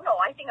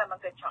 I think I'm a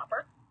good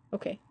chopper.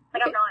 Okay.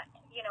 Like, I'm not,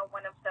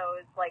 one of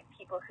those, like,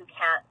 people who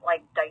can't,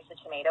 like, dice a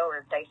tomato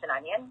or dice an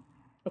onion.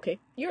 Okay,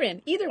 you're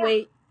in. Either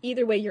way,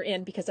 you're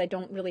in, because I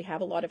don't really have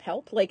a lot of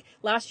help. Like,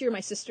 last year, my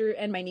sister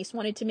and my niece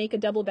wanted to make a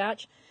double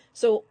batch,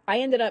 so I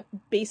ended up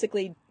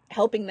basically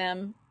helping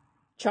them,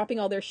 chopping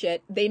all their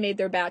shit. They made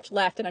their batch,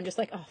 left, and I'm just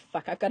like, oh,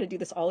 fuck, I've got to do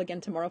this all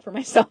again tomorrow for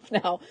myself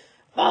now.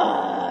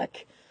 Fuck.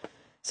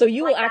 So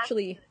you will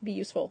actually be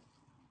useful.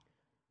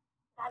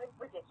 That is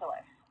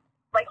ridiculous.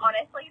 Like,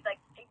 honestly, like,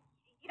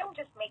 you don't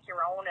just make your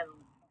own and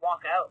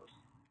walk out.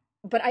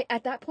 But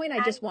at that point,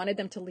 I just wanted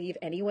them to leave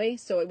anyway,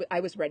 so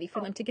I was ready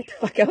for them to get the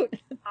fuck out.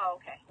 Oh,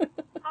 okay.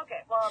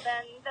 Okay, well,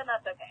 then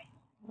that's okay.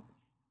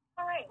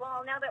 All right,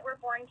 well, now that we're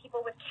boring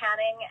people with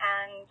canning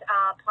and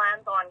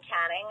plans on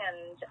canning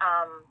and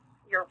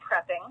you're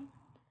prepping,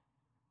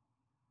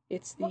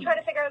 we'll try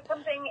to figure out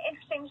something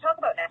interesting to talk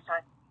about next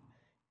time.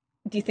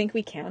 Do you think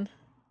we can?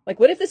 Like,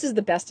 what if this is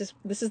the best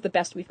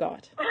we've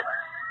got?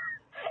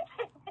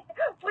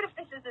 What if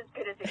this is as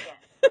good as it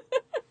gets?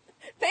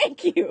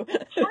 Thank you.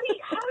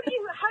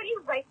 How do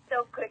you write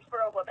so good for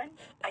a woman?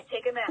 I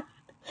take a mask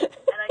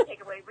and I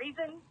take away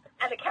reason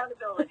and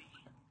accountability.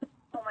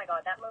 Oh my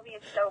God, that movie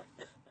is so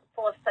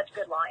full of such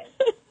good lines.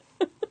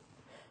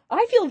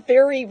 I feel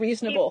very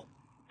reasonable.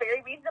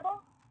 Very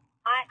reasonable?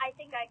 I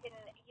think I can,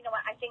 you know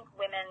what, I think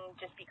women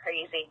just be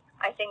crazy.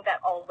 I think that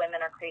all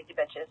women are crazy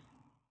bitches.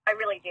 I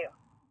really do.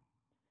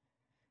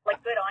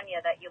 Like, good on you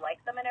that you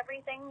like them and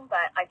everything,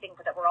 but I think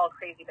that we're all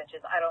crazy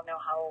bitches. I don't know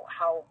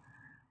how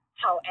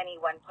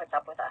anyone puts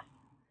up with us,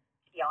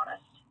 to be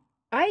honest.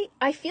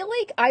 I feel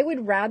like I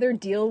would rather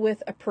deal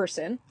with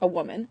a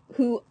woman,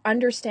 who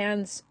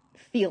understands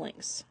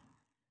feelings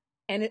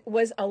and it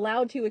was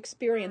allowed to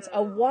experience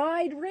a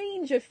wide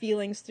range of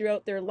feelings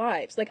throughout their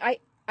lives. Like,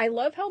 I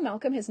love how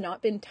Malcolm has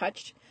not been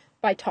touched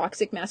by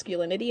toxic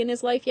masculinity in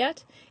his life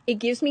yet. It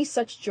gives me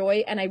such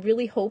joy, and I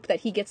really hope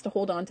that he gets to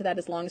hold on to that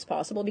as long as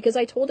possible, because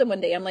I told him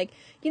one day, I'm like,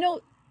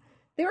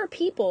 there are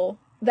people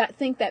that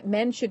think that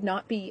men should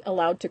not be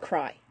allowed to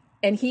cry.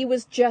 And he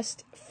was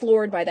just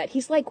floored by that.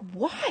 He's like,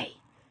 why?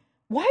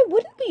 Why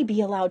wouldn't we be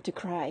allowed to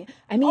cry?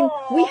 I mean,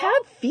 we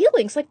have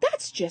feelings. Like,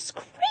 that's just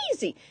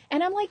crazy.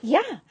 And I'm like,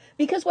 yeah,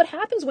 because what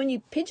happens when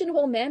you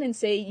pigeonhole men and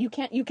say you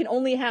can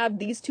only have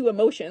these two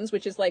emotions,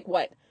 which is like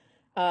what?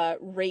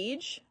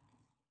 Rage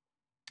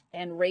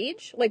and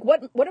rage? Like,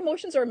 what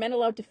emotions are men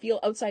allowed to feel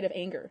outside of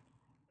anger?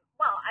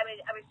 Well, I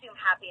would assume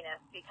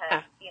happiness,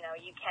 because,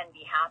 you can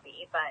be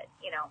happy, but,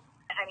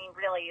 I mean,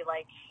 really,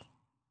 like,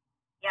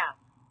 yeah,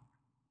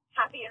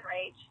 happy and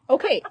rage.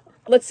 Okay,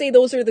 let's say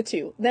those are the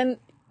two. Then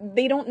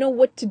they don't know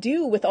what to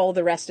do with all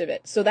the rest of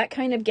it. So that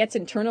kind of gets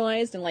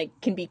internalized and like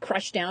can be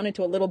crushed down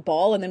into a little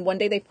ball. And then one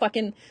day they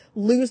fucking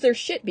lose their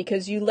shit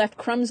because you left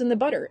crumbs in the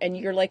butter. And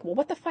you're like, well,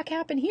 what the fuck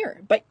happened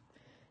here? But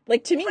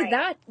like, to me,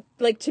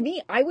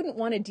 I wouldn't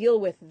want to deal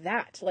with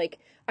that. Like,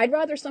 I'd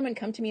rather someone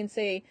come to me and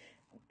say,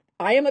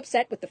 I am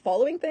upset with the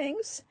following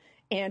things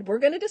and we're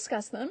going to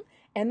discuss them.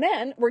 And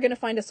then we're going to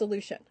find a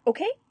solution.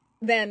 Okay?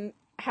 Then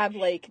have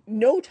like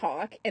no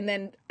talk and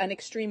then an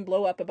extreme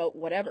blow up about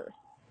whatever.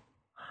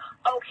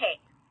 Okay.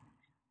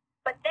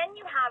 But then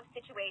you have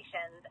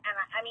situations, and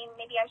I mean,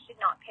 maybe I should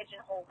not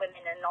pigeonhole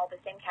women in all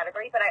the same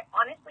category, but I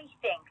honestly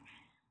think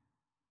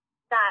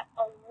that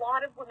a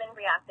lot of women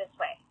react this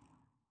way.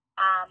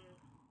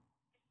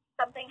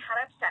 Something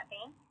had upset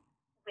me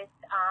with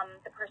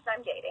the person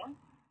I'm dating.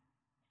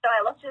 So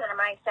I looked at them and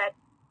I said,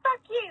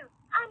 fuck you,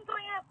 I'm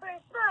going out for a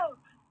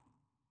smoke.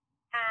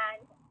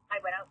 And I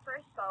went out for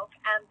a smoke,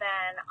 and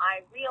then I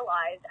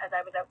realized as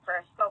I was out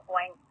for a smoke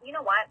going, you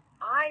know what,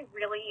 I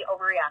really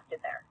overreacted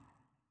there.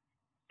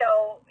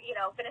 So,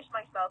 finished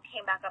my smoke,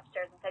 came back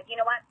upstairs and said, you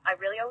know what, I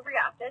really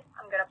overreacted.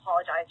 I'm going to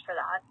apologize for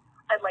that.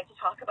 I'd like to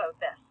talk about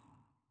this.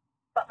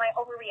 But my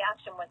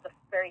overreaction was the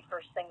very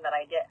first thing that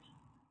I did.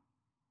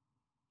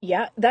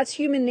 Yeah, that's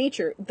human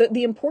nature.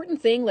 The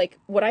important thing, like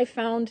what I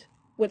found,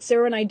 what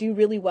Sarah and I do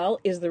really well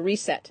is the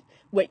reset.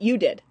 What you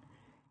did.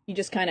 You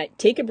just kind of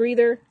take a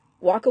breather,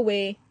 walk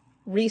away,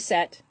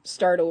 reset,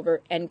 start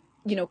over, and,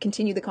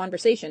 continue the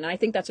conversation. And I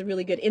think that's a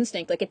really good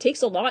instinct. Like, it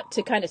takes a lot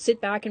to kind of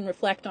sit back and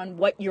reflect on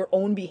what your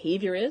own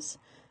behavior is,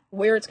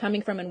 where it's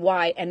coming from and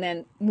why, and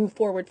then move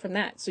forward from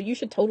that. So you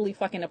should totally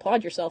fucking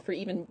applaud yourself for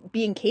even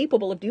being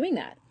capable of doing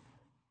that.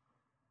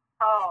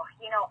 Oh,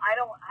 I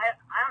don't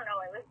know.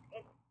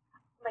 It's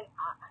like,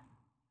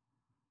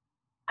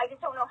 I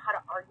just don't know how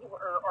to argue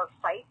or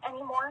fight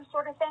anymore,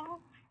 sort of thing.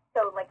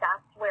 So, like,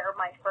 that's where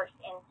my first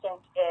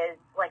instinct is,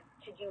 like,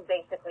 to do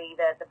basically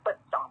the foot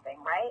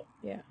stomping, right?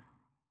 Yeah.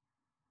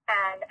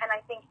 And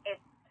I think I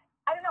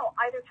don't know,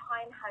 either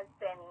time has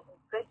been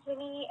good to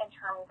me in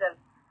terms of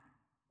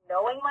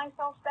knowing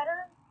myself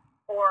better,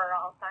 or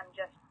else I'm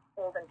just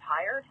old and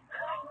tired.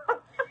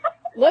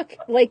 Look,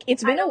 like,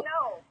 it's been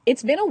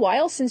a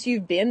while since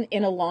you've been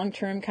in a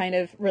long-term kind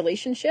of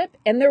relationship,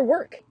 and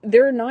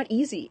they're not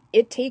easy.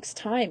 It takes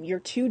time. You're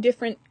two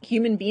different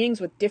human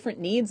beings with different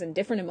needs and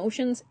different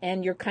emotions,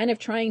 and you're kind of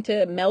trying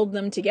to meld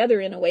them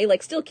together in a way,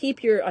 like still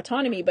keep your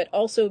autonomy, but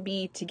also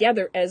be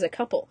together as a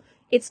couple.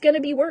 It's going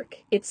to be work.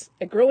 It's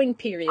a growing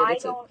period. And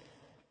that's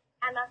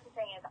the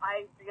thing is,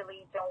 I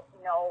really don't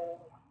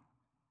know.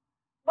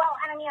 Well,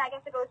 and I mean, I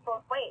guess it goes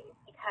both ways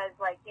because,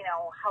 like,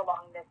 how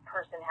long this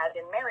person had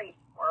been married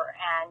for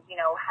and,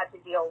 had to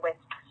deal with,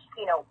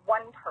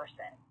 one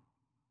person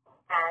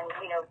and,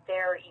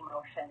 their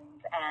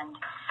emotions and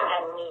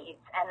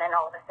needs. And then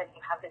all of a sudden you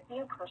have this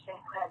new person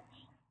who has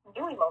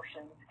new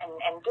emotions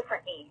and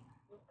different needs.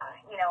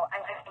 I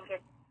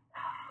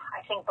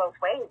think both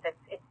ways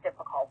it's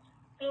difficult.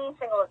 Being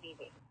single is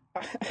easy.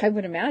 I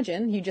would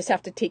imagine. You just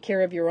have to take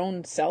care of your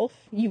own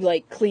self. You,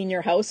 like, clean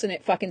your house and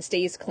it fucking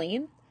stays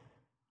clean.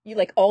 You,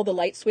 like, all the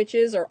light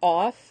switches are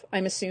off,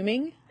 I'm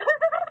assuming.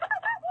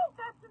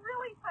 That's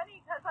really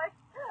funny because I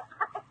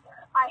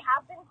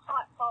have been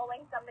caught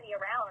following somebody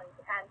around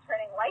and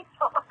turning lights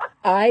off.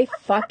 I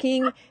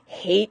fucking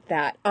hate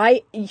that.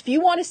 If you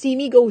want to see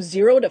me go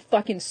 0 to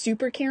fucking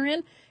super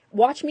Karen,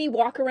 watch me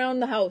walk around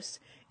the house.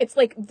 It's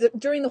like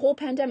during the whole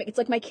pandemic, it's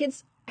like my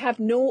kids have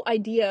no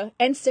idea,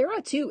 and Sarah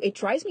too. It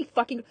drives me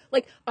fucking,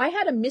 like, I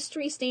had a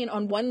mystery stain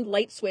on one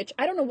light switch.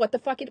 I don't know what the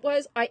fuck it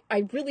was. I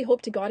really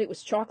hope to God it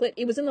was chocolate.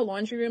 It was in the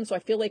laundry room, so I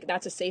feel like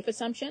that's a safe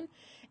assumption.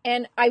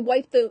 And I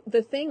wiped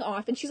the thing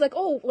off, and she's like,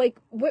 oh, like,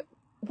 what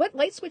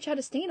light switch had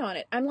a stain on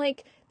it? I'm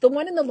like, the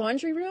one in the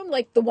laundry room,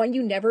 like the one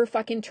you never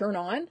fucking turn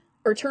on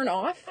or turn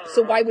off.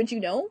 So why would you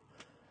know?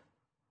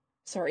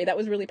 Sorry, that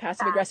was really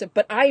passive aggressive,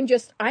 but I am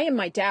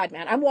my dad,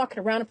 man. I'm walking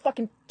around and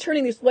fucking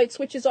turning these light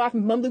switches off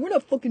and mumbling, we're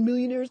not fucking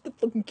millionaires, the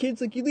fucking kids,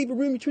 like, you leave a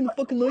room, you turn the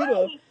fucking light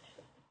off.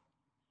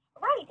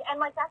 Right, and,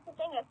 like, that's the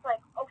thing, it's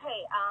like, okay,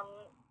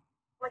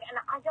 like, and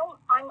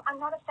I'm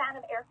not a fan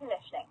of air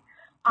conditioning.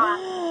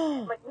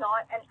 Like,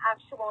 not an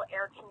actual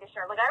air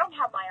conditioner. Like, I don't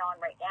have mine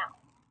on right now,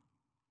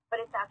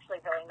 but it's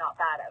actually really not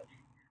bad out.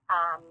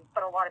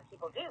 But a lot of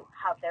people do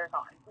have theirs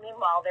on.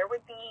 Meanwhile, there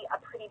would be a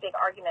pretty big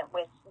argument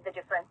with the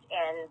difference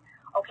in,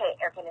 okay,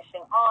 air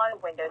conditioning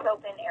on, windows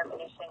open, air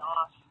conditioning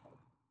off,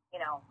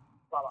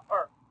 blah, blah,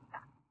 or,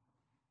 yeah.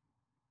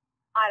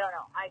 I don't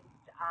know.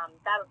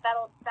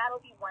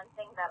 That'll be one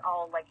thing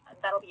that'll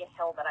be a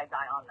hill that I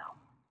die on, though.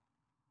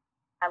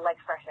 I like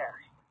fresh air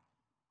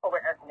over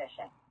air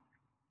conditioning.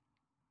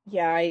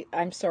 Yeah,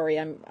 I'm sorry.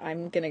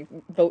 I'm gonna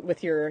vote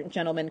with your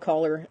gentleman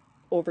caller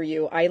over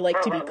you. I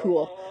like to be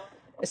cool,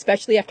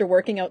 especially after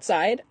working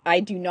outside. I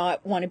do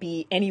not want to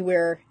be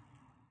anywhere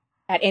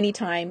at any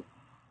time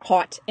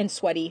hot and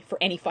sweaty for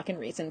any fucking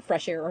reason,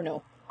 fresh air or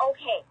no.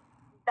 Okay,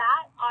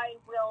 that I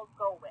will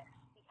go with,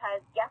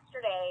 because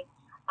yesterday,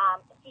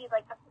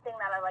 like, that's the thing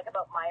that I like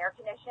about my air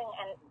conditioning,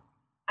 and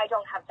I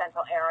don't have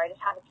central air. I just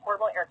have a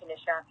portable air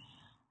conditioner.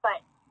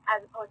 But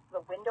as opposed to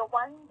the window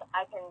ones,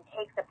 I can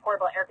take the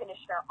portable air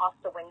conditioner off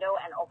the window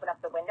and open up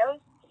the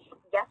windows.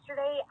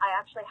 Yesterday, I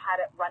actually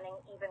had it running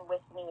even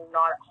with me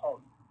not at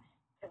home.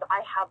 Because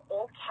I have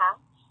old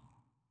cats,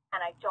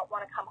 and I don't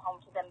want to come home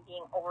to them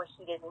being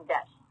overheated and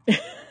dead.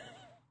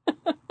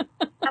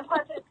 And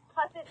plus it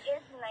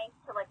is nice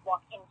to, like,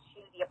 walk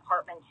into the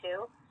apartment,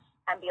 too,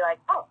 and be like,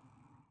 oh,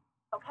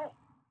 okay,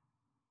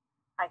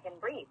 I can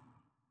breathe.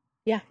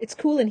 Yeah, it's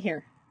cool in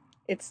here.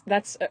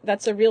 That's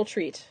a real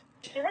treat.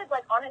 As soon as,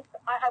 like, honest,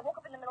 I woke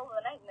up in the middle of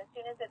the night, and as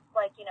soon as it's,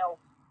 like,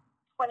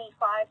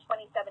 25,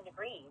 27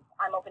 degrees,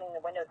 I'm opening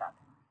the windows up.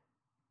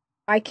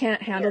 I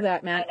can't handle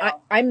that, man.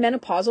 I'm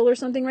menopausal or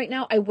something right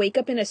now. I wake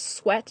up in a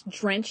sweat,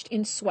 drenched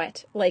in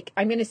sweat. Like,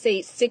 I'm going to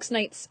say 6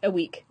 nights a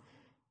week.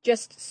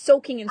 Just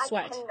soaking in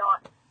sweat.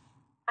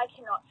 I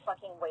cannot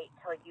fucking wait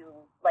till you,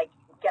 like,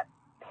 get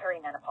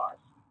perimenopause.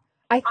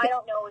 I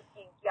don't know if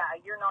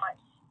you're not...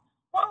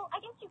 Well, I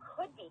guess you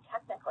could be,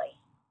 technically.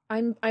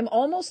 I'm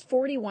almost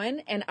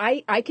 41, and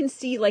I can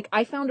see, like,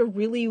 I found a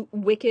really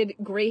wicked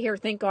gray hair,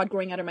 thank God,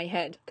 growing out of my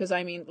head. Because,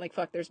 I mean, like,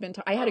 fuck,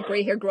 I had a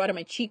gray hair grow out of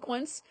my cheek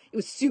once. It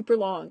was super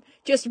long.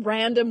 Just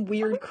random,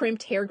 weird,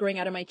 crimped hair growing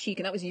out of my cheek,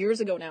 and that was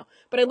years ago now.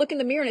 But I look in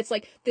the mirror, and it's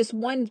like this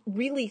one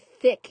really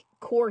thick,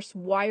 coarse,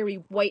 wiry,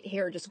 white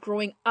hair just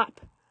growing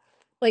up.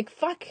 Like,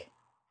 fuck.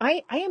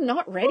 I am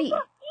not ready.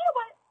 Well,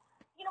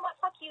 you know what?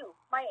 Fuck you.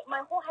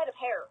 My whole head of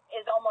hair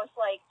is almost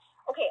like...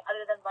 Okay,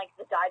 other than, like,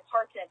 the dyed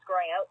parts and it's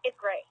growing out, it's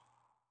gray.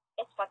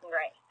 It's fucking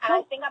gray. And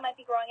I think I might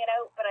be growing it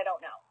out, but I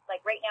don't know. Like,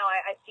 right now,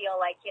 I feel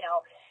like,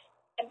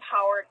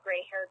 empowered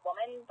gray-haired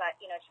woman, but,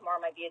 tomorrow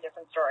might be a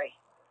different story.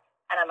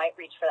 And I might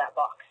reach for that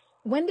box.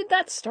 When did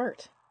that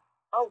start?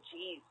 Oh,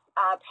 geez.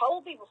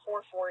 Probably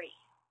before 40.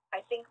 I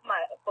think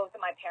both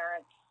of my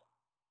parents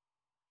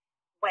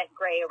went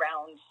gray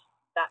around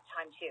that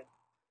time, too.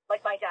 Like,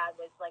 my dad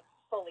was, like,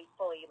 fully,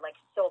 like,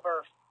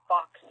 silver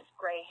fox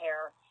gray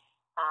hair,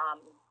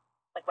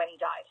 like when he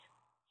died.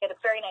 He had a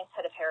very nice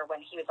head of hair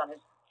when he was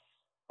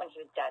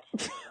dead.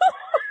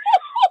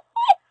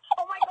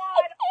 Oh my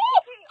god.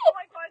 Okay. Oh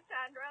my god,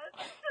 Sandra.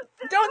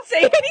 Don't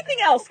say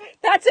anything else. Okay.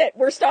 That's it.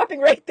 We're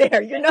stopping right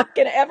there. You're not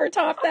going to ever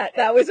top that.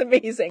 That was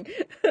amazing.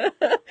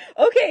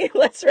 Okay,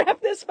 let's wrap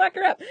this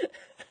fucker up.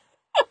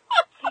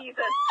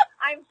 Jesus.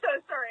 I'm so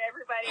sorry,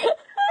 everybody.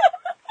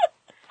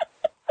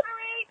 All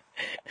right.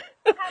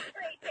 Have a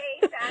great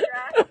day,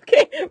 Sandra.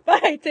 Okay,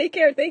 bye. Take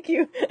care. Thank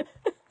you.